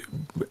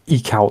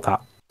eke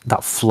out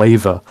that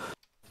flavor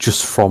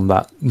just from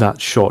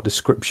that short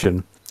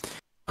description.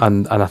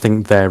 And I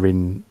think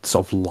therein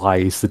sort of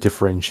lies the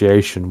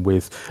differentiation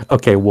with,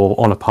 okay, well,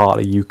 on a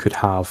party you could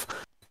have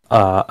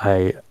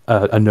a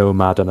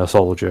nomad and a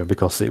soldier,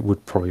 because it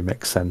would probably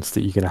make sense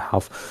that you're going to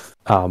have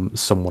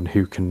someone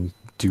who can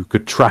do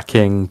good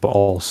tracking, but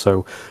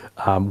also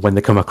when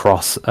they come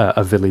across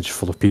a village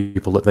full of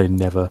people that they've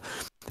never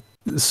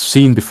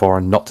seen before,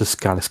 and not to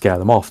kind of scare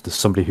them off, there's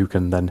somebody who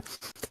can then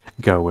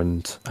go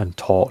and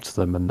talk to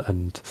them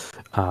and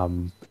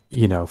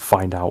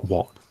find out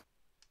what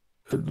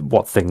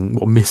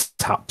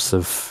mishaps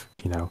have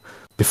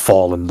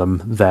befallen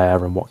them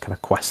there, and what kind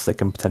of quests they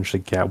can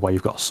potentially get, where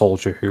you've got a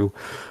soldier who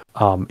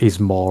is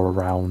more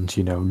around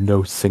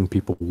noticing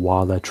people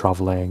while they're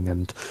traveling,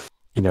 and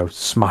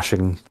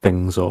smashing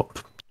things up,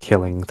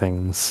 killing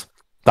things,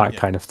 that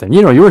kind of thing.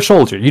 You're a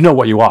soldier, you know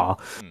what you are.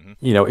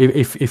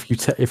 If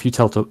you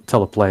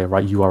tell a player,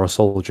 right, you are a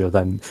soldier,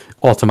 then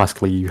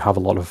automatically you have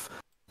a lot of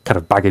kind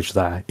of baggage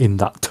there in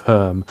that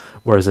term,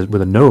 whereas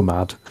with a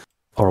nomad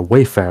or a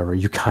wayfarer,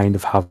 you kind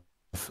of have,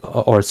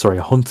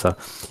 a hunter,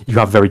 you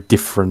have very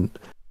different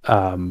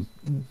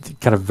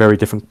very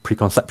different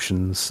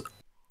preconceptions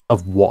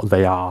of what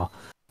they are,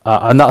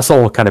 and that's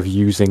all kind of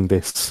using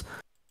this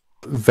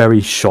very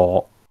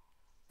short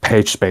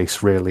page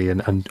space, really,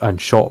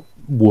 and short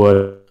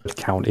word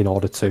count in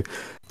order to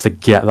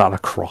get that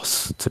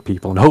across to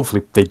people, and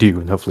hopefully they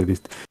do, and hopefully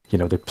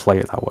they play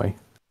it that way.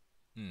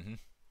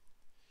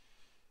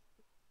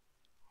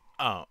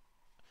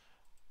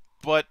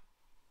 But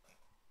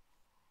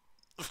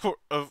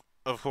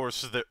of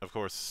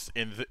course,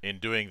 in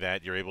doing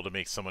that, you're able to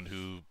make someone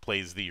who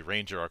plays the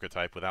ranger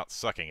archetype without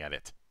sucking at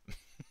it.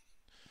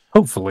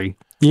 Hopefully,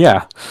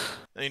 yeah.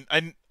 I mean,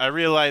 I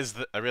realize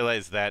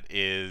that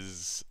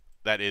is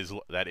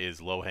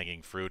low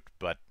hanging fruit,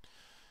 but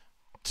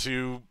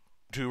to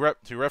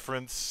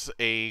reference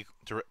an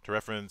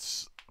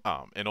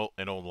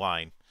old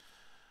line,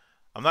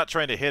 I'm not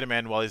trying to hit a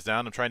man while he's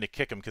down. I'm trying to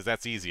kick him, because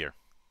that's easier.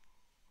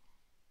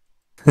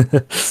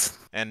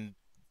 And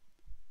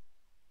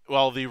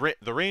well, the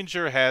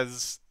ranger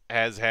has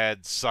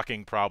had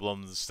sucking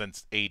problems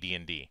since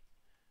AD&D.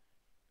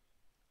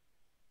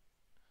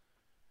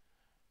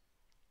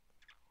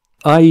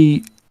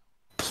 I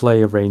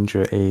play a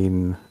ranger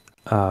in.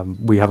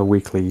 We have a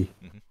weekly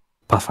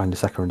Pathfinder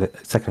second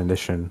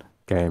edition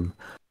game,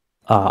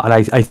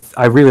 and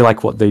I really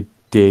like what they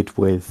did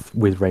with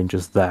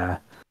rangers there,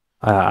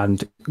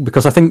 and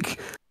because I think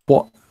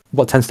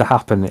what tends to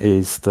happen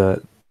is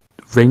that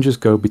rangers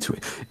go between.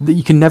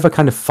 You can never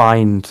kind of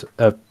find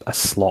a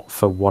slot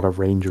for what a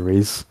ranger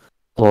is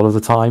a lot of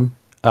the time.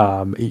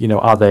 Are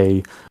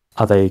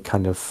they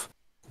kind of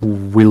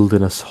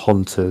wilderness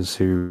hunters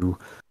who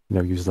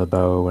use their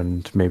bow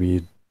and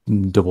maybe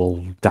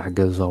double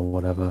daggers or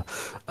whatever?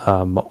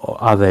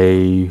 Are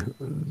they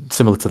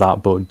similar to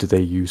that, but do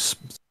they use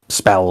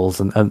spells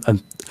and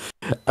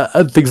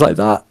things like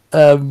that?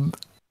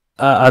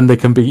 And they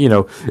can be,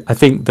 I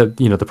think that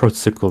the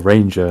prototypical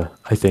ranger,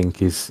 I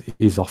think,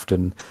 is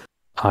often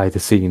either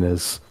seen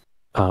as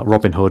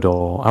Robin Hood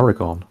or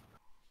Aragorn.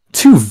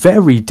 Two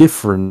very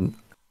different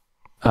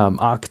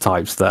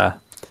archetypes there.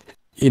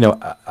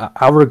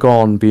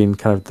 Aragorn being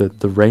kind of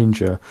the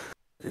ranger,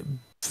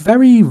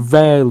 very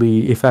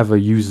rarely, if ever,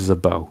 uses a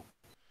bow.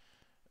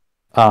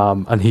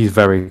 And he's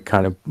very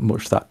kind of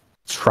much that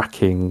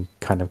tracking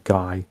kind of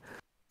guy.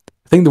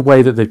 I think the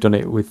way that they've done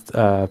it with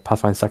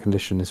Pathfinder Second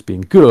Edition has been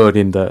good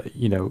in that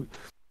you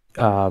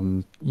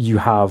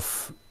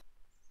have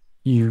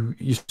you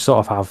sort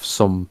of have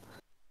some,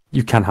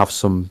 you can have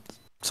some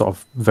sort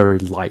of very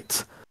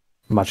light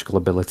magical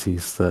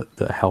abilities that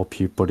help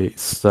you, but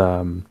it's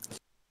I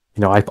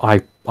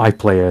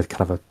play a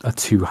kind of a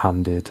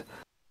two-handed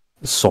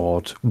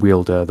sword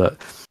wielder that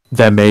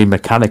their main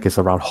mechanic is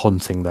around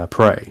hunting their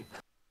prey.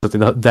 So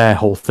their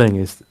whole thing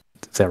is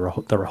they're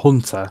a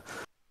hunter.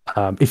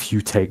 If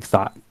you take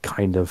that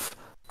kind of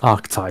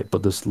archetype,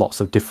 but there's lots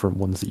of different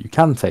ones that you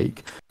can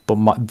take.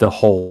 But the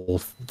whole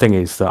thing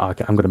is that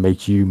I'm going to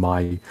make you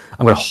I'm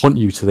going to hunt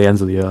you to the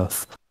ends of the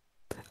earth.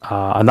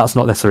 And that's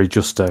not necessarily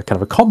just a kind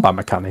of a combat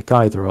mechanic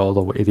either,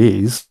 although it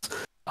is.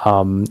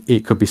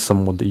 It could be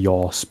someone that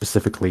you're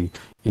specifically,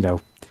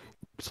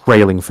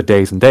 trailing for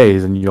days and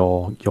days, and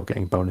you're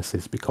getting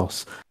bonuses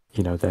because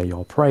they're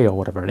your prey or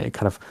whatever, and it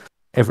kind of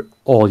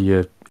all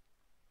your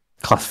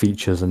class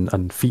features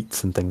and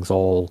feats and things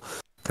all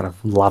kind of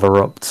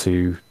ladder up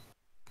to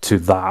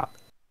that.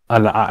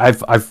 And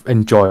I've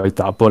enjoyed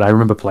that, but I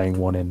remember playing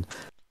one in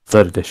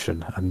third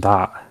edition, and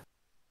that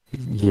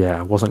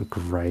wasn't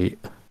great.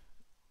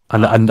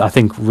 And I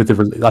think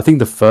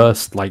the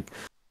first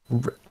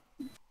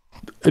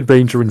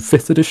Ranger in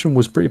fifth edition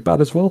was pretty bad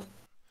as well.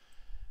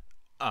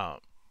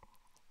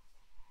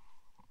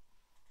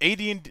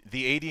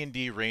 The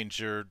AD&D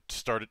Ranger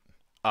started.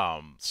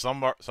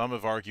 Some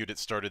have argued it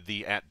started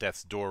the at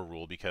death's door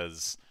rule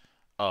because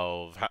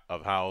of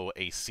how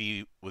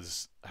AC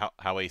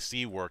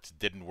worked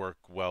didn't work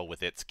well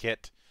with its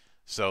kit,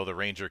 so the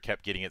Ranger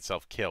kept getting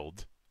itself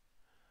killed.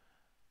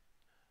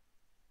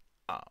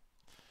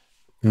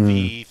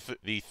 The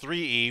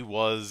 3E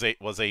was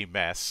a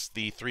mess.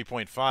 The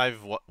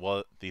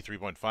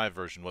 3.5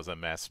 version was a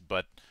mess,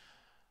 but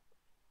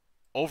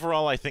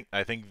overall, I think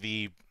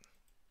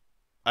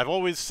I've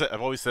always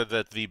said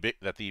that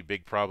the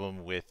big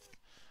problem with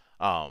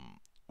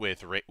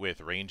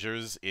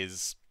Rangers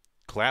is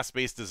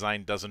class-based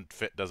design doesn't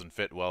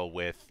fit well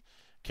with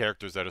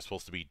characters that are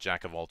supposed to be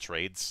jack of all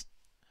trades.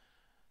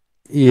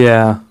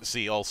 Yeah.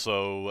 See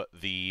also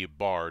the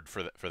Bard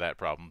for that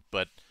problem,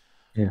 but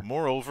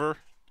moreover,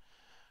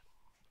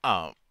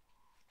 I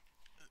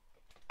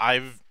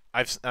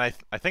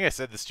think I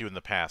said this to you in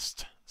the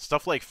past.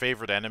 Stuff like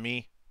favorite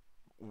enemy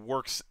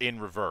works in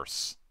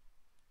reverse.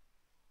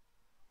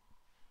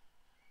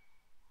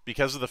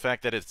 Because of the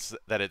fact that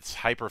it's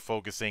hyper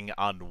focusing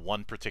on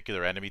one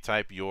particular enemy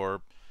type,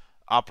 you're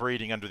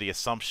operating under the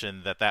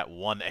assumption that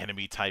one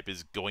enemy type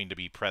is going to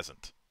be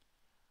present.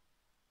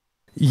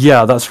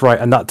 Yeah, that's right,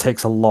 and that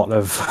takes a lot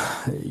of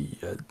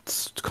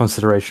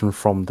consideration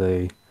for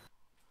the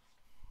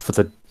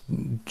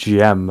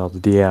GM or the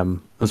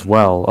DM as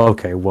well.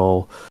 Okay,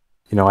 well,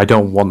 I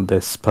don't want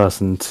this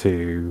person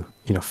to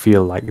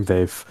feel like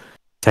they've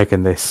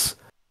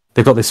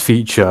got this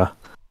feature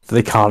that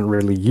they can't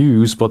really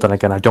use, but then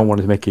again, I don't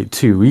want to make it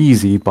too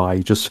easy by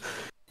just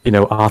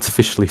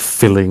artificially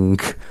filling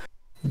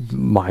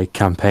my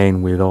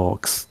campaign with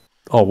orcs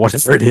or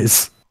whatever it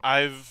is.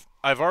 I've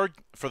argued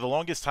for the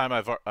longest time.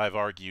 I've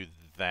argued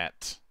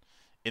that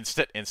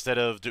instead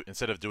of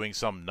doing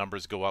some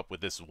numbers go up with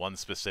this one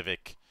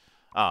specific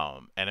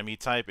enemy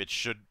type, it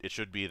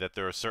should be that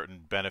there are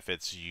certain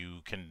benefits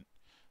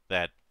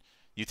that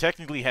you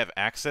technically have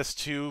access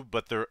to,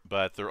 but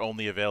they're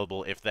only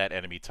available if that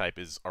enemy type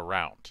is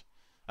around.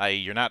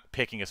 You're not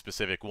picking a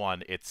specific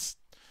one. It's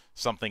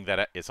something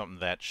that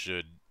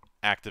should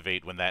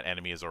activate when that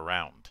enemy is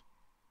around.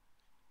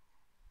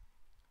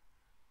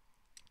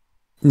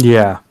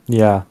 Yeah.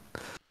 And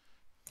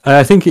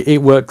I think it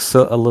works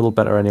a little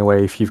better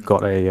anyway if you've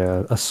got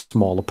a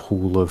smaller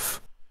pool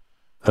of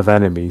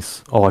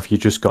enemies, or if you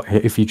just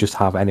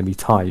have enemy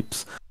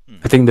types.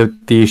 I think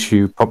the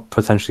issue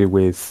potentially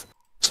with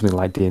something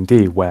like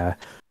D&D, where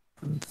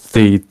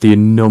the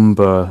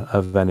number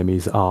of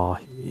enemies are,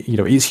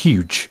 it's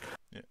huge,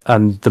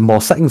 and the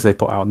more settings they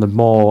put out, and the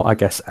more, I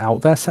guess,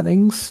 out there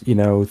settings,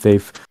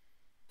 they've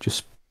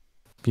just,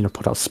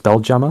 put out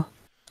Spelljammer.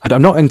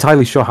 I'm not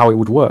entirely sure how it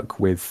would work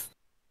with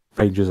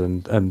Rangers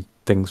and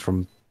things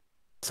from,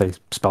 say,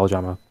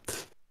 Spelljammer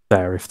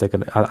there, if they're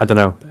going to... I don't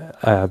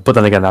know. But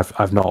then again,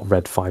 I've not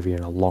read 5e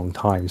in a long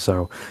time,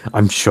 so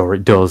I'm sure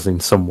it does in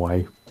some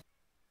way.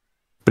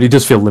 But it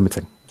does feel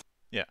limiting.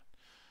 Yeah.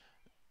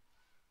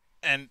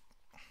 And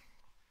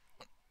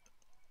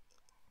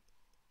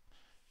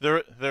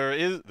there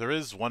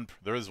is one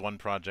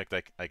project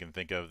I can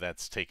think of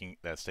that's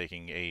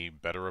taking a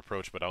better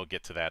approach, but I'll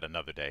get to that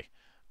another day.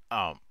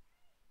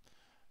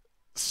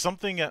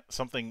 Something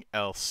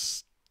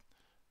else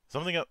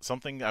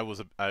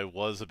I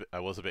was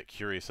a bit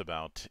curious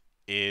about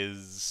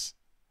is,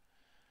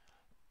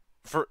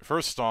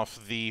 first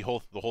off, the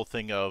whole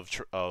thing of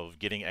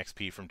getting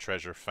XP from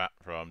treasure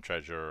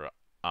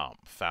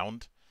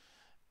found,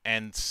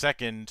 and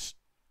second,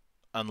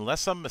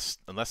 unless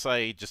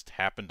I just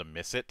happen to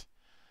miss it,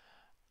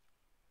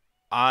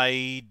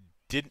 I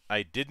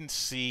didn't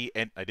see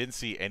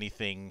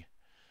anything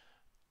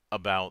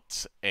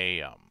about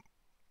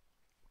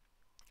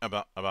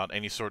about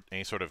any sort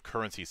of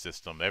currency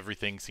system.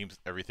 Everything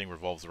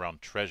revolves around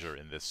treasure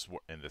in this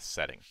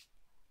setting.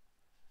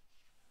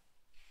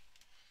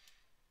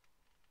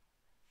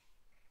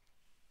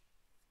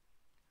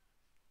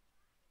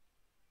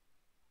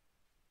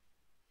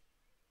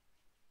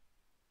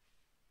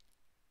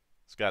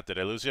 Scott, did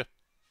I lose you?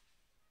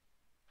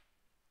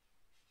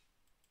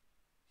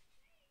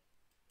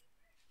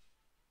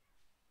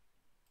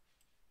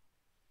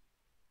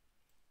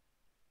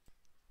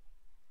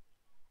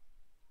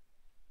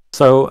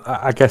 So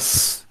I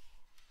guess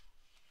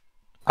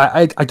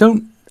I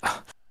don't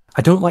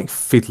like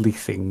fiddly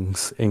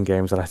things in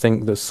games, and I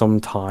think that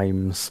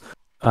sometimes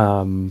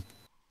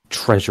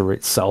treasure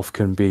itself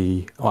can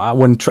be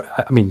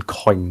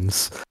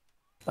coins,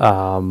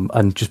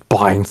 and just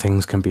buying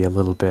things can be a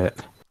little bit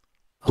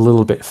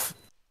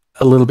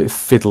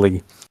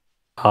fiddly.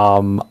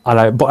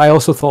 But I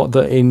also thought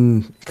that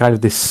in kind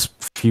of this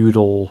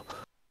feudal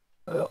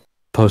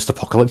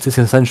post-apocalyptic,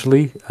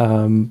 essentially,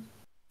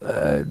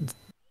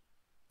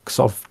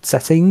 sort of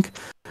setting,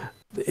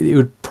 it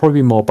would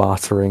probably be more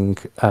bartering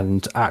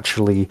and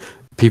actually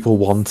people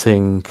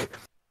wanting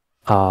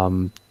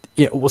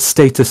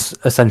status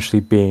essentially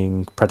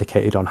being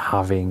predicated on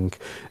having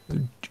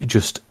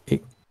just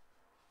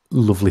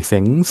lovely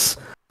things,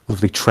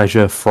 lovely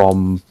treasure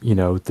from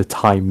the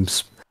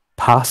times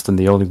past, and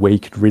the only way you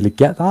could really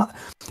get that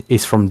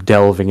is from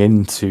delving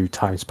into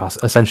times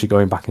past, essentially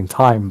going back in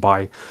time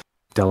by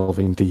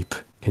delving deep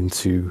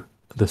into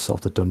the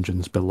sort of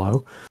dungeons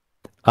below.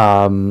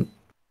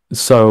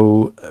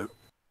 So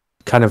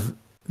kind of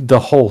the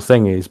whole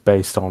thing is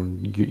based on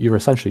you're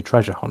essentially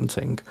treasure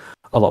hunting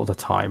a lot of the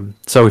time.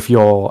 So if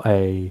you're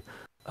a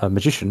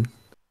magician,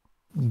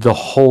 the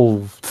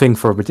whole thing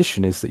for a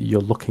magician is that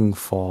you're looking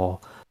for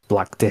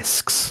black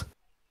discs,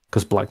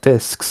 because black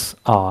discs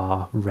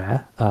are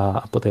rare,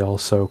 but they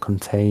also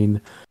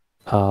contain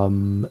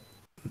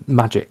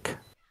magic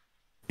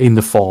in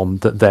the form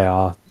that they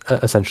are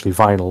essentially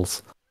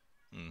vinyls.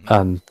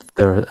 And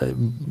they're,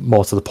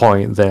 more to the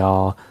point, they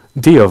are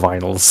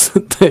deovinyls.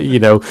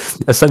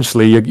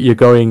 Essentially you're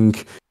going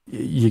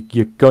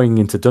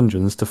into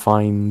dungeons to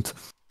find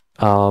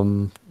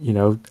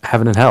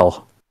heaven and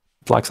hell,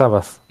 Black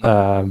Sabbath,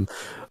 and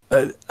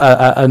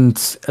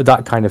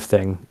that kind of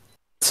thing.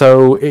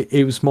 So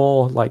it was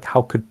more like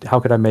how could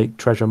I make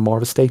treasure more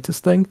of a status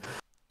thing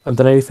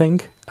than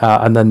anything,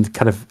 and then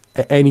kind of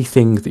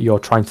anything that you're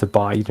trying to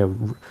buy,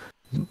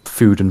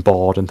 food and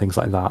board and things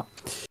like that.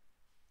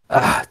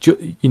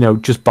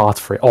 Just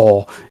barter for it,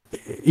 or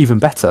even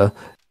better,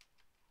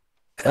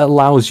 it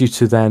allows you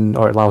to then,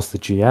 or it allows the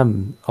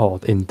GM, or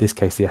in this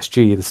case the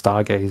SG, the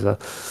Stargazer,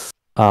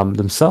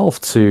 themselves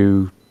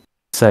to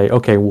say,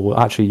 okay, well,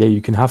 actually, yeah,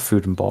 you can have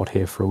food and board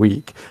here for a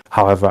week.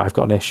 However, I've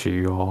got an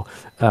issue, or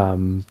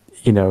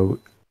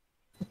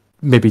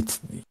maybe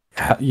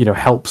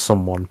help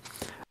someone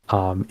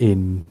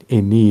in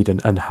need,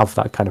 and have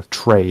that kind of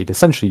trade.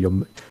 Essentially,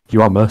 you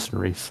are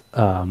mercenaries.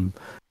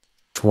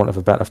 For want of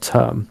a better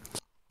term.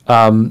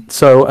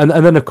 So and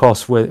then of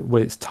course with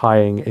it's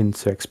tying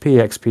into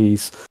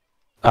XP's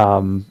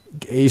as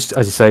you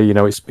say,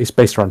 it's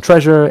based around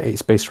treasure,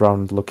 it's based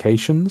around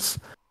locations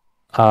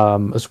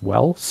as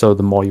well. So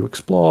the more you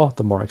explore,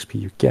 the more XP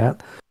you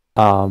get,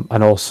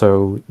 and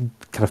also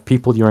kind of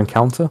people you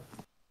encounter.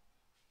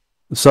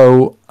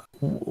 So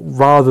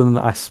rather than,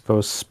 I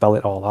suppose, spell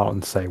it all out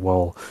and say,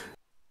 well,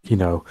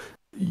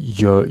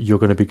 you're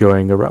going to be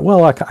going around.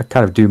 Well, I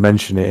kind of do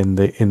mention it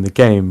in the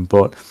game,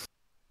 but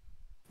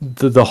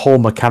the whole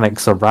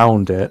mechanics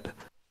around it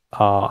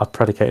are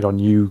predicated on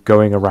you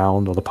going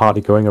around, or the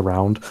party going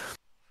around,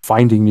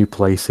 finding new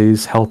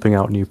places, helping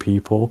out new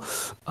people,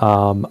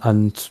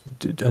 and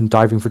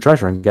diving for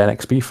treasure and getting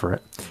XP for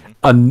it,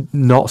 and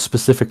not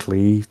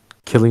specifically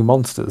killing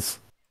monsters,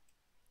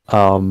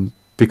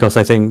 because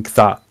I think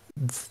that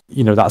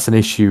that's an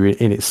issue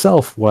in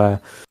itself, where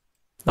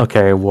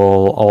okay,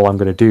 well, all I'm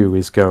going to do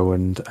is go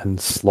and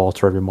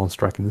slaughter every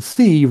monster I can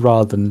see,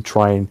 rather than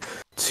trying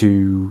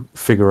to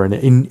figure an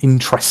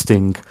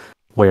interesting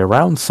way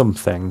around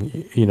something.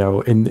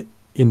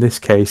 In this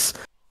case,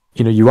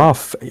 you are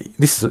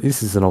this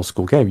is an old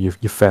school game. You're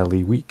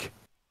fairly weak.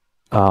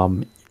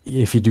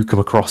 If you do come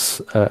across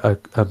a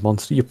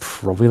monster, you're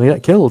probably gonna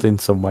get killed in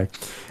some way,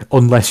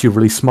 unless you're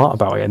really smart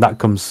about it. And that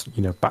comes,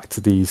 back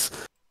to these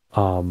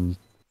sort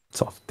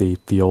of the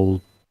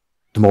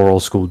more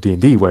old school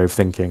D&D way of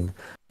thinking,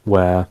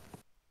 where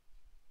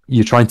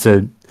you're trying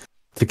to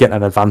get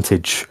an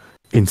advantage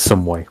in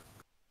some way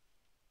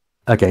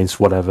against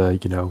whatever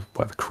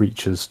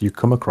creatures you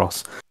come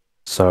across.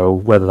 So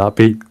whether that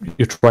be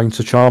you're trying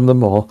to charm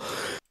them, or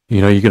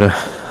you're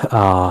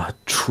gonna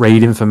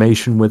trade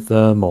information with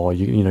them, or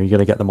you're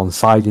gonna get them on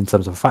side in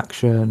terms of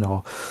faction,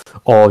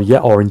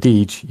 or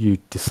indeed you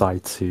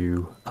decide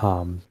to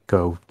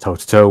go toe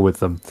to toe with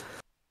them.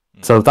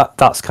 So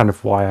that's kind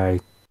of why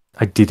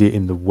I did it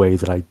in the way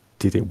that I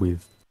did it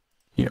with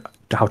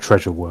how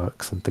treasure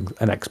works and things,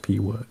 and XP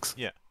works.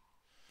 Yeah.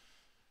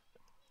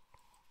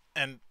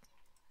 And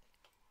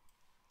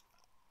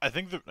I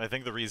think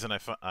the reason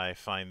I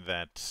find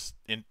that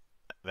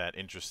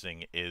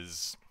interesting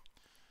is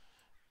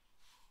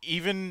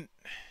even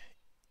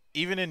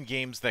in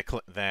games that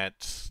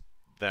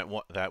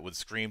would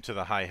scream to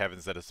the high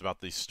heavens that it's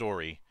about the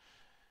story,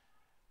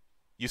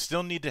 you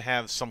still need to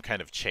have some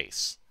kind of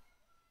chase.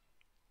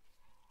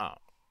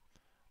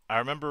 I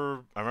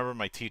remember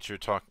my teacher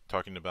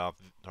talking about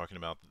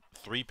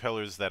 3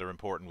 pillars that are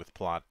important with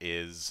plot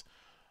is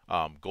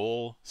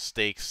goal,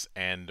 stakes,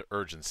 and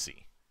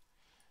urgency.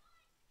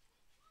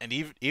 And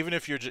even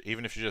if you're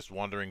just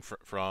wandering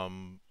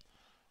from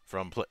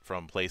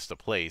place to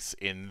place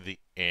in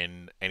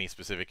any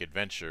specific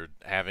adventure,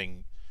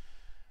 having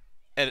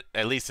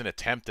at least an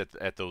attempt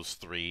at those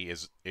 3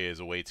 is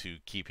a way to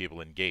keep people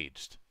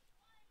engaged.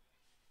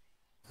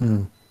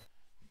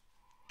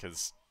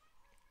 Because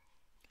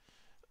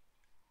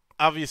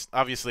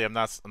obviously, I'm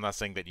not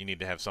saying that you need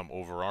to have some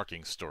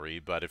overarching story,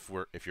 but if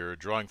you're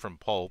drawing from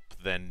pulp,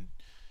 then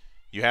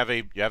you have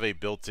a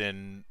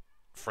built-in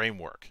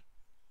framework.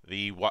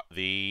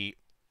 The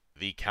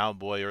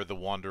cowboy or the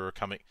wanderer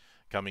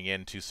coming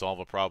in to solve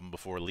a problem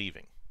before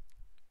leaving.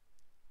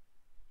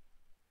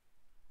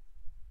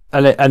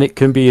 And it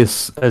can be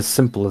as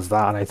simple as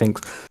that. And I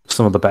think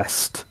some of the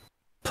best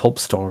pulp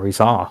stories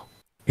are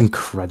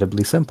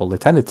incredibly simple. They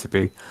tended to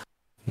be.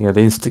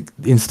 The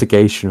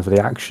instigation for the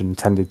action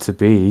tended to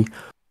be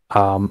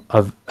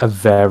a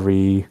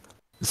very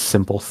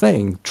simple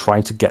thing,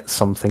 trying to get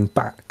something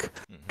back,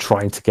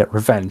 trying to get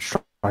revenge,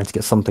 trying to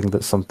get something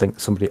that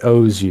somebody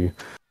owes you.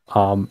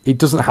 It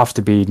doesn't have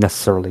to be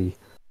necessarily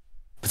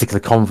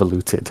particularly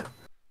convoluted,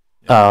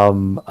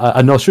 and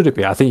nor should it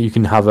be. I think you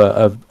can have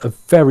a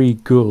very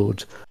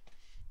good,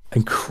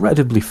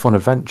 incredibly fun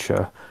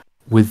adventure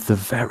with the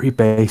very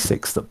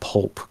basics that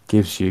pulp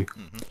gives you.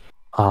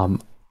 A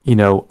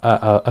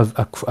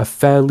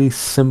fairly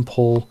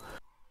simple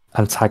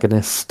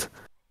antagonist,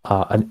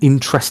 an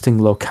interesting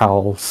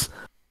locales,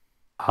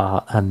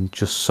 and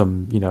just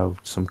some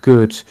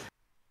good,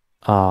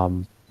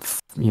 cannon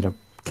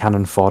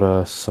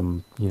fodder,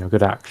 some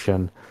good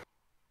action,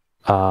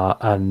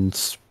 and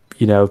some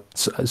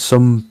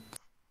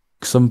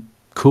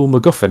cool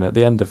MacGuffin at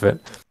the end of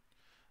it.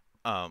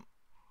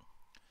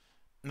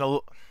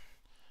 No.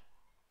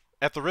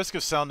 At the risk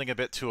of sounding a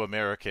bit too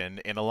American,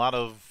 in a lot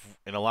of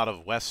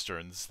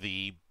westerns,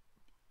 the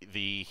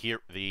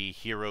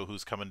hero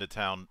who's coming to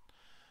town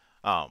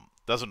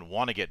doesn't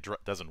want to get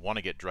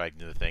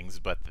dragged into things,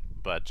 but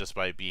just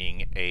by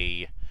being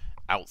a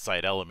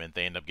outside element,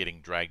 they end up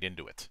getting dragged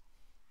into it.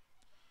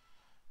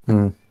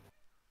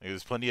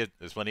 There's plenty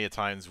of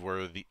times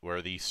where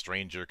the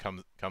stranger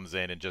comes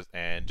in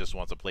and just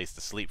wants a place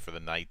to sleep for the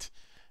night,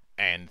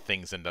 and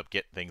things end up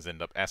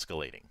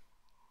escalating.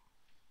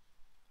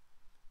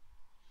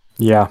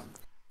 Yeah,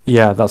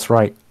 that's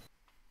right.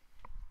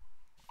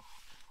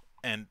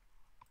 And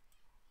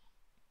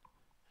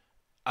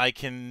I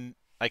can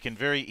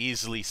very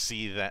easily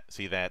see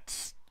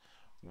that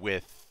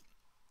with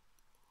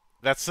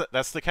that's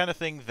the kind of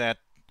thing that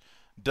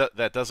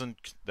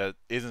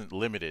isn't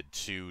limited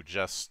to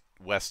just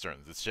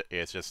westerns.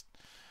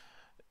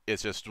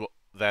 It's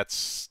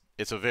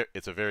a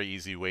very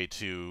easy way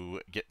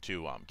to get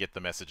the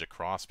message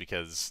across,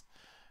 because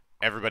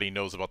everybody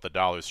knows about the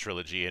Dollars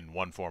trilogy in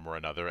one form or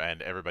another,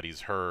 and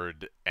everybody's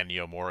heard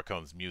Ennio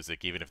Morricone's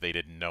music, even if they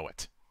didn't know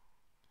it.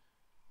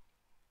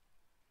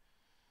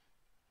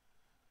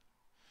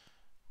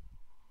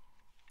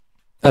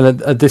 And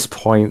at this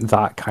point,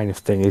 that kind of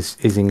thing is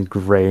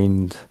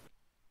ingrained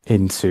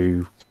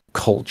into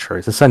culture.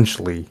 It's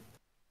essentially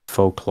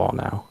folklore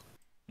now.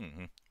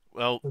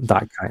 Well,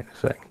 that kind of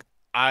thing.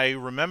 I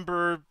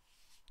remember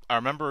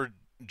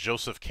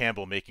Joseph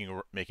Campbell making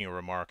a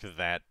remark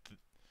that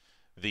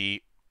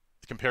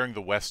comparing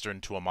the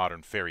Western to a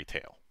modern fairy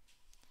tale.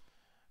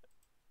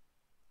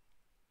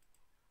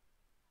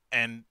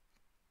 And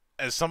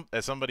as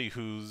somebody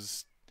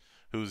who's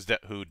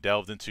who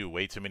delved into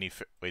way too many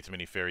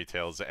fairy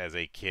tales as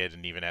a kid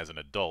and even as an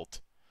adult,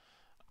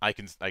 I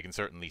can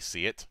certainly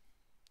see it.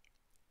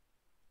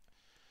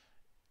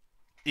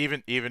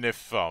 Even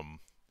if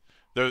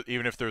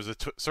there's a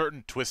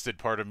certain twisted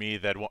part of me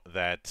that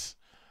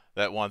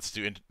wants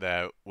to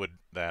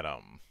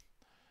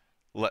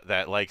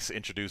that likes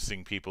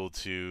introducing people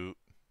to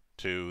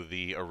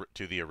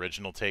the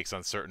original takes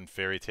on certain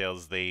fairy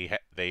tales they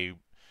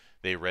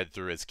read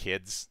through as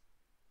kids.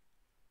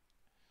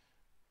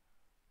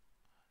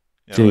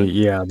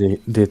 Yeah,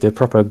 the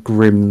proper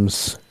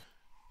Grimm's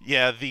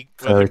Yeah, whether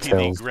fairy it be the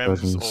tales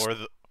Grimm's versions.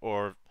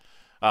 or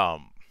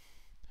um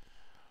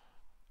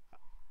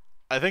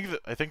I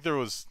think there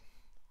was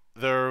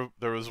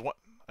one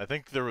I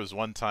think there was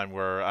one time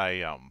where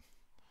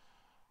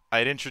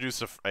I'd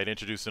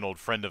introduced an old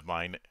friend of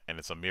mine, and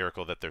it's a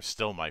miracle that they're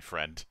still my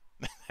friend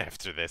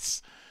after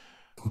this,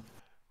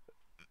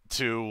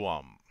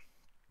 to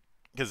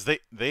because they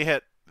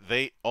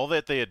all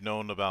that they had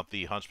known about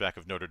the Hunchback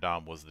of Notre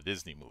Dame was the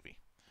Disney movie.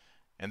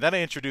 And then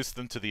I introduced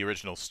them to the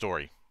original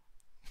story.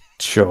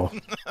 Sure.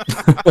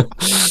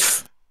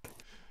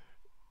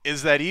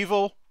 Is that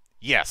evil?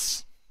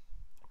 Yes.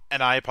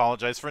 And I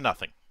apologize for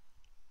nothing.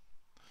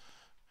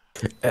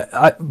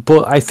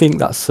 But I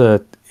think it's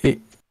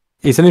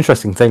an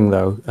interesting thing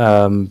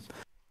though,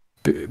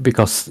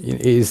 because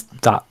it is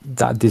that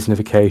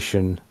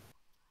Disneyfication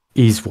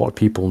is what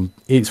people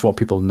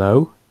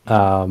know,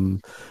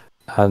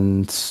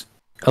 and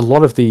a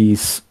lot of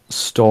these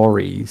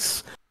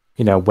stories,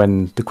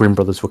 when the Grimm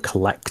brothers were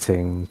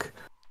collecting,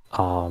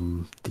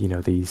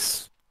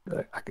 these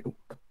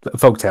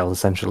folk tales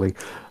essentially,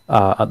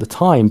 at the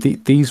time,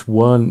 these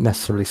weren't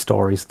necessarily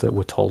stories that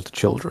were told to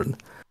children.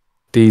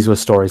 These were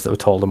stories that were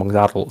told among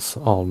adults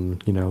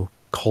on,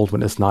 cold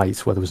winter's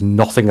nights where there was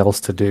nothing else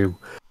to do.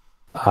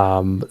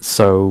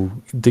 So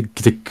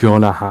they're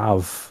gonna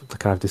have the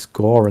kind of this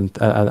gore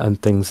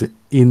and things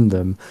in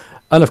them,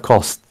 and of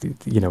course,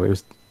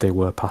 they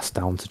were passed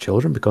down to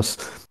children because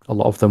a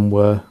lot of them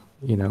were,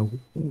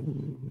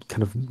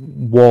 kind of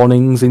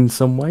warnings in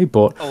some way.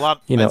 But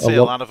I'd say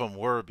a lot of them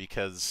were,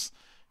 because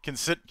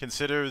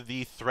consider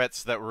the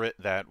threats that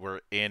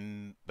were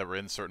in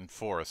certain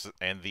forests,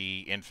 and the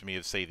infamy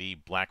of, say, the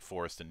Black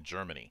Forest in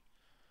Germany.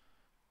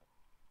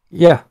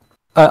 Yeah,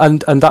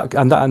 and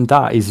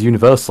that is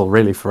universal,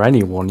 really, for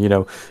anyone.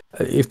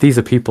 If these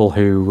are people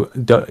who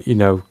don't,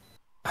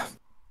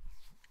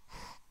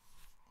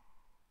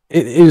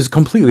 it was a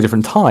completely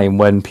different time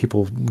when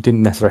people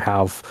didn't necessarily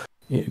have.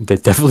 They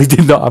definitely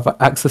did not have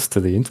access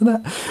to the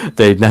internet.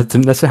 They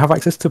didn't necessarily have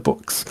access to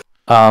books.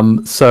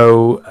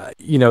 So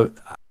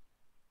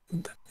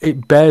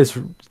it bears,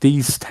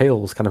 these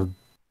tales kind of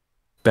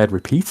bear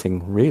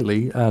repeating,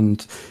 really,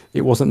 and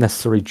it wasn't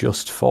necessarily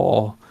just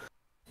for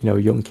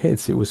young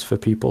kids. It was for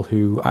people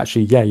who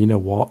actually, you know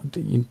what,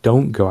 you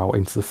don't go out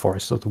into the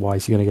forest,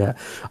 otherwise you're going to get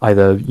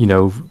either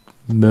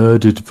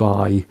murdered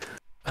by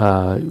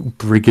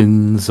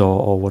brigands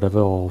or whatever,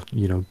 or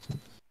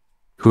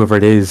whoever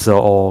it is,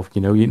 or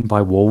eaten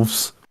by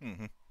wolves,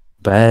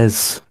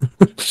 bears,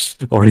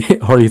 or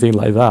anything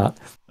like that.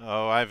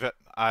 Oh, I've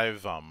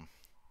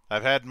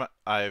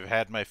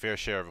had my fair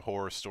share of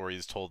horror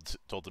stories told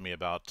to me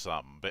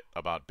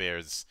about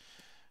bears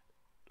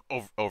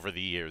over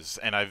the years,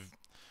 and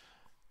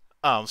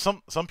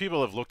some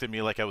people have looked at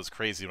me like I was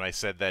crazy when I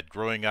said that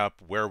growing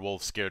up,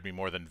 werewolves scared me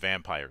more than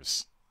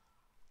vampires.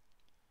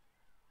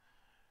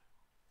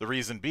 The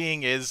reason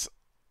being is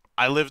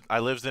I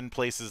lived in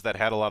places that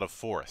had a lot of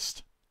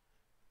forest.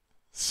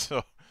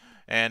 So,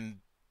 and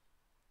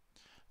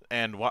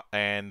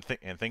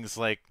things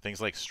like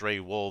stray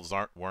wolves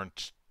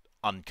weren't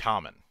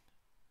uncommon.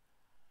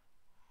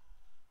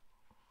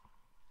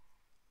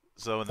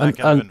 So in that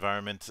kind of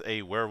environment,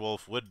 a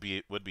werewolf would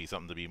be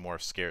something to be more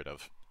scared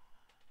of.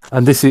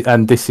 And this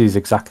is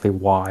exactly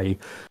why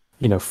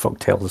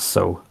folktales are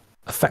so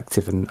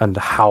effective, and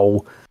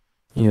how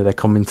they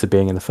come into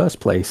being in the first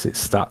place.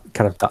 It's that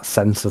kind of that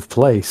sense of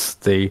place.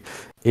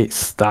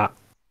 It's that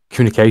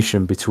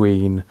communication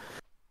between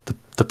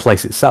the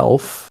place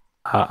itself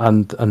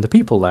and the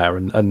people there,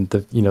 and the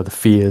the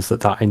fears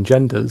that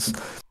engenders.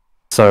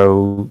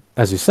 So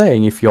as you're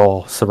saying, if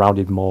you're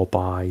surrounded more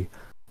by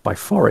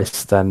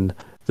forests, then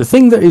the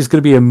thing that is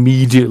going to be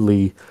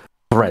immediately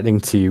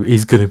threatening to you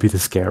is going to be the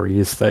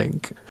scariest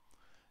thing.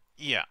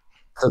 Yeah.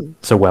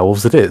 So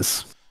werewolves it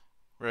is.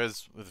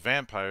 Whereas with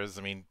vampires,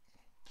 I mean,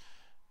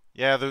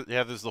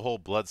 there's the whole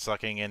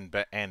blood-sucking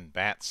and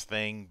bats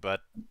thing,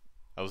 but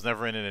I was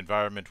never in an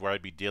environment where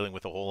I'd be dealing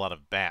with a whole lot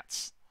of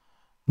bats.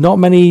 Not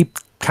many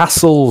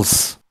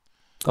castles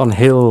on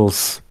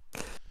hills.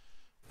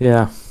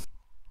 Yeah.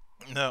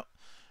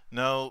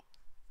 No,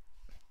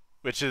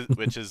 which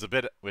is a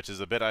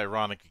bit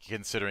ironic,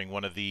 considering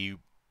one of the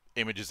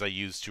images I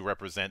use to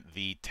represent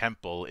the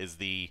temple is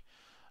the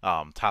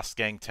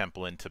Tasgang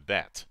Temple in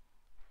Tibet.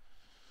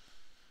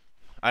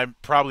 I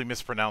probably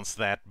mispronounced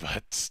that,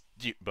 but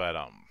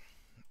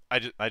I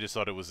just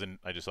thought it was an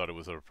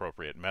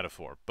appropriate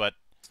metaphor. But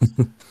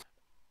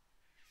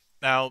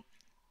now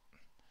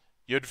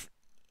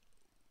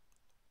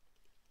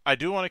I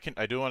do want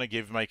to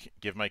give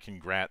my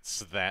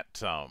congrats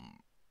that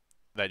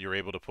that you're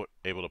able to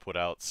put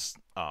out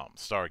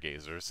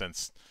Stargazer,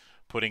 since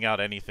putting out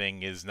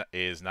anything is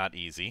not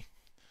easy.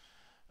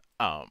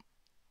 Um,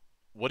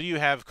 what do you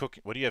have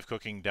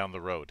cooking down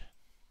the road?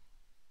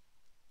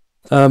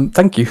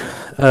 Thank you.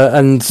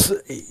 And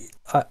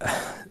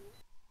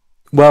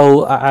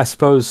well, I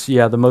suppose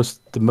the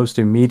most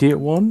immediate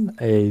one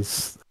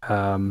is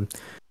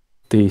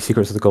the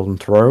Secrets of the Golden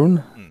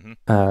Throne,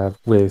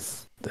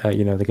 with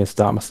against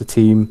the LarsMaster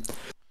team,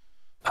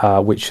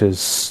 which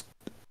has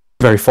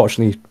very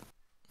fortunately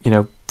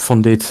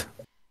funded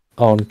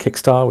on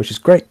Kickstarter, which is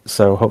great.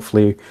 So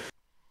hopefully,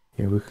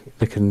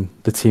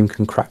 the team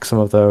can crack some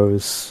of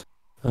those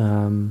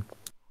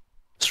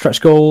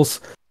stretch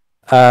goals.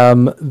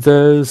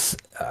 There's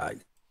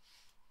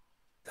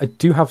I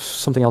do have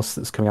something else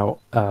that's coming out,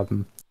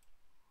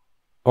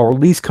 or at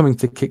least coming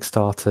to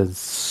Kickstarter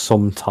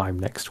sometime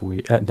next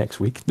week.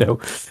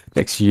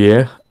 Next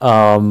year.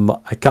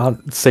 I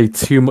can't say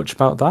too much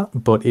about that,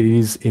 but it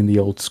is in the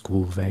old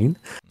school vein.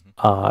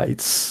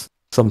 It's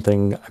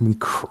something I'm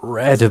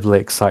incredibly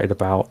excited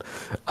about.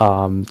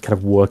 Kind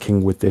of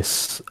working with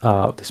this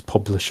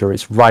publisher.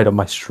 It's right up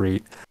my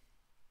street.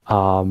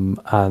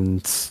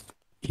 And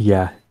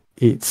yeah,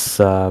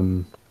 it's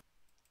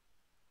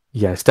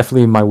it's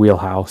definitely in my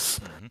wheelhouse.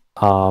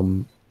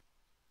 And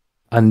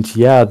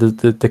yeah,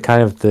 the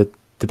kind of the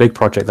big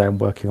project that I'm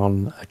working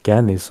on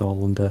again is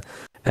all under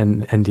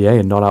an NDA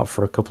and not out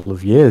for a couple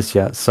of years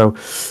yet. So,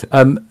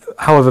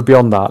 however,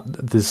 beyond that,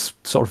 there's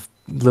sort of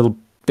little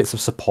bits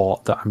of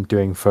support that I'm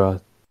doing for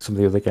some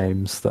of the other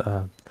games that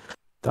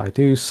I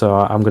do. So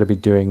I'm going to be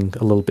doing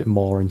a little bit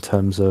more in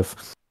terms of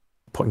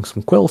putting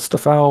some Quill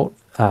stuff out,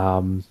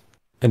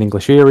 in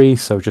English Eerie,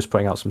 so just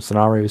putting out some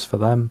scenarios for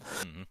them.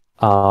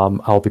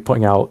 I'll be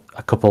putting out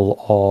a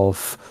couple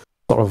of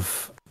sort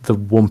of the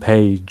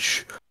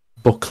one-page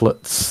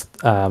booklets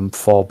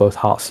for both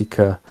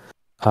Heartseeker,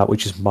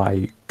 which is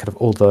my kind of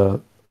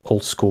other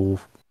old-school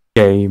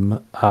game,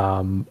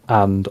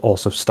 and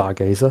also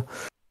Stargazer.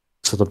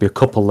 So there'll be a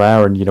couple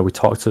there, and we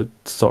talked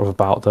sort of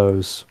about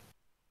those.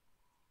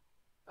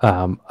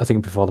 I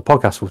think before the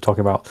podcast we were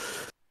talking about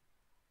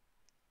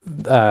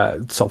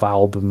sort of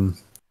album.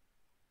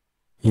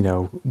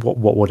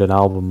 What would an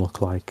album look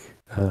like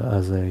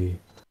as a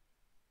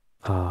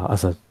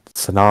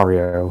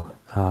scenario?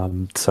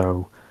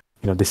 So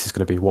this is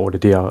going to be what would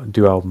a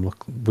do album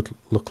would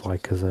look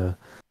like as a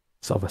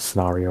sort of a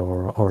scenario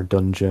or a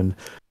dungeon,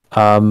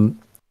 and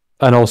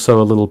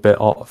also a little bit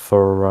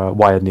for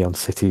Wired Neon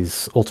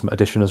Cities Ultimate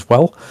Edition as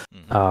well,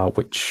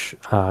 which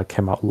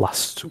came out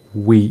last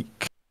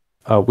week,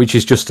 which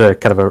is just a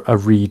kind of a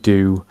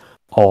redo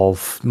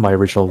of my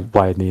original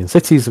Wired Neon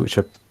Cities, which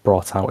I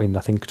brought out in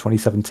I think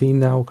 2017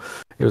 now.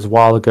 It was a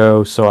while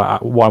ago. So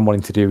what I'm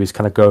wanting to do is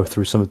kind of go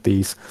through some of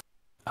these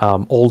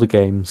older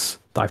games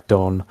that I've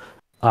done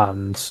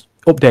and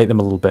update them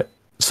a little bit.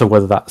 So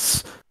whether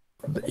that's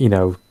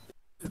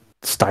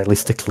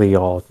stylistically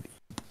or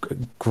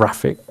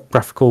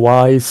graphical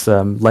wise,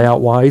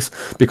 layout wise,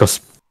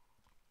 because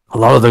a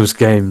lot of those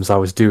games I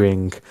was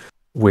doing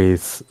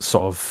with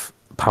sort of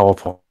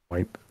PowerPoint,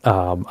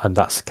 and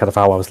that's kind of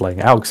how I was laying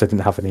it out because I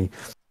didn't have any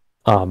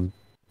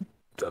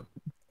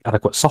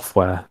adequate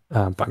software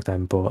back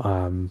then.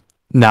 But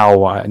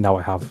now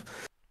I have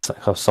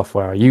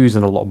software I use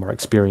and a lot more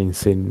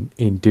experience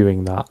in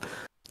doing that.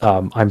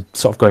 I'm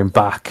sort of going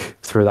back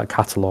through that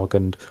catalogue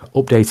and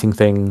updating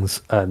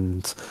things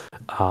and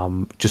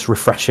just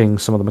refreshing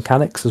some of the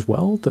mechanics as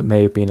well that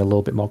may have been a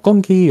little bit more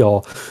gunky,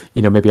 or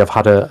maybe I've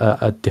had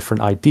a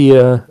different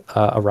idea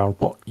around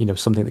what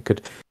something that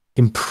could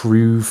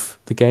improve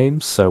the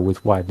game. So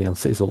with Wired Neon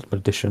Cities Ultimate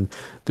Edition,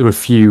 there were a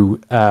few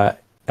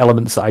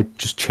elements that I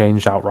just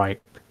changed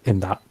outright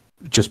in that,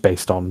 just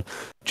based on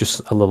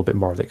just a little bit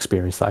more of the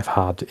experience that I've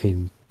had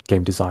in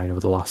game design over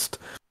the last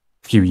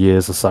few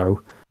years or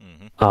so.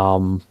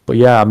 But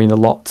yeah, I mean, a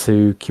lot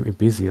to keep me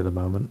busy at the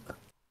moment.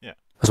 Yeah.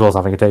 As well as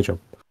having a day job.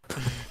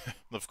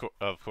 Of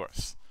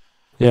course.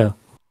 Yeah.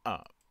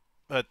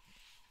 But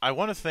I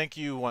want to thank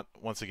you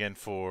once again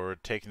for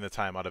taking the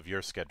time out of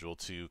your schedule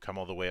to come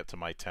all the way up to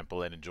my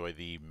temple and enjoy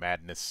the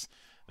madness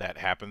that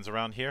happens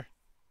around here.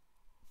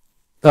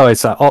 Oh,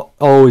 it's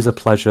always a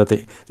pleasure.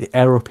 The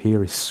air up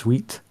here is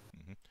sweet.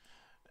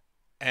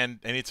 And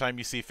anytime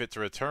you see fit to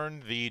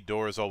return, the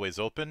door is always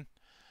open.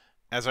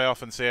 As I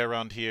often say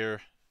around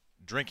here,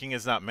 drinking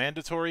is not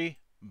mandatory,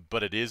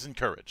 but it is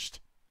encouraged.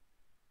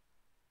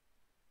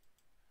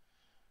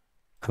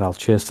 And I'll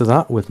cheers to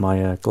that with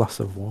my glass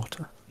of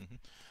water.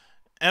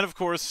 And of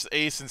course,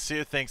 a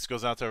sincere thanks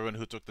goes out to everyone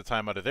who took the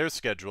time out of their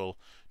schedule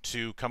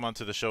to come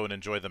onto the show and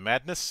enjoy the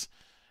madness.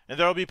 And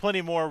there will be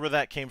plenty more where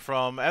that came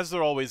from, as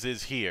there always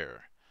is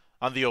here,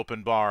 on the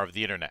open bar of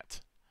the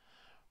internet.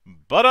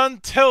 But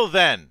until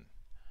then,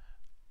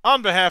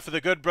 on behalf of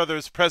the good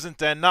brothers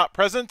present and not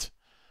present,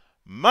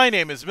 my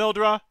name is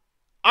Mildra.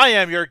 I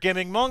am your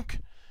gaming monk.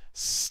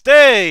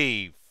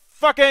 Stay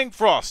fucking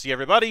frosty,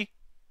 everybody.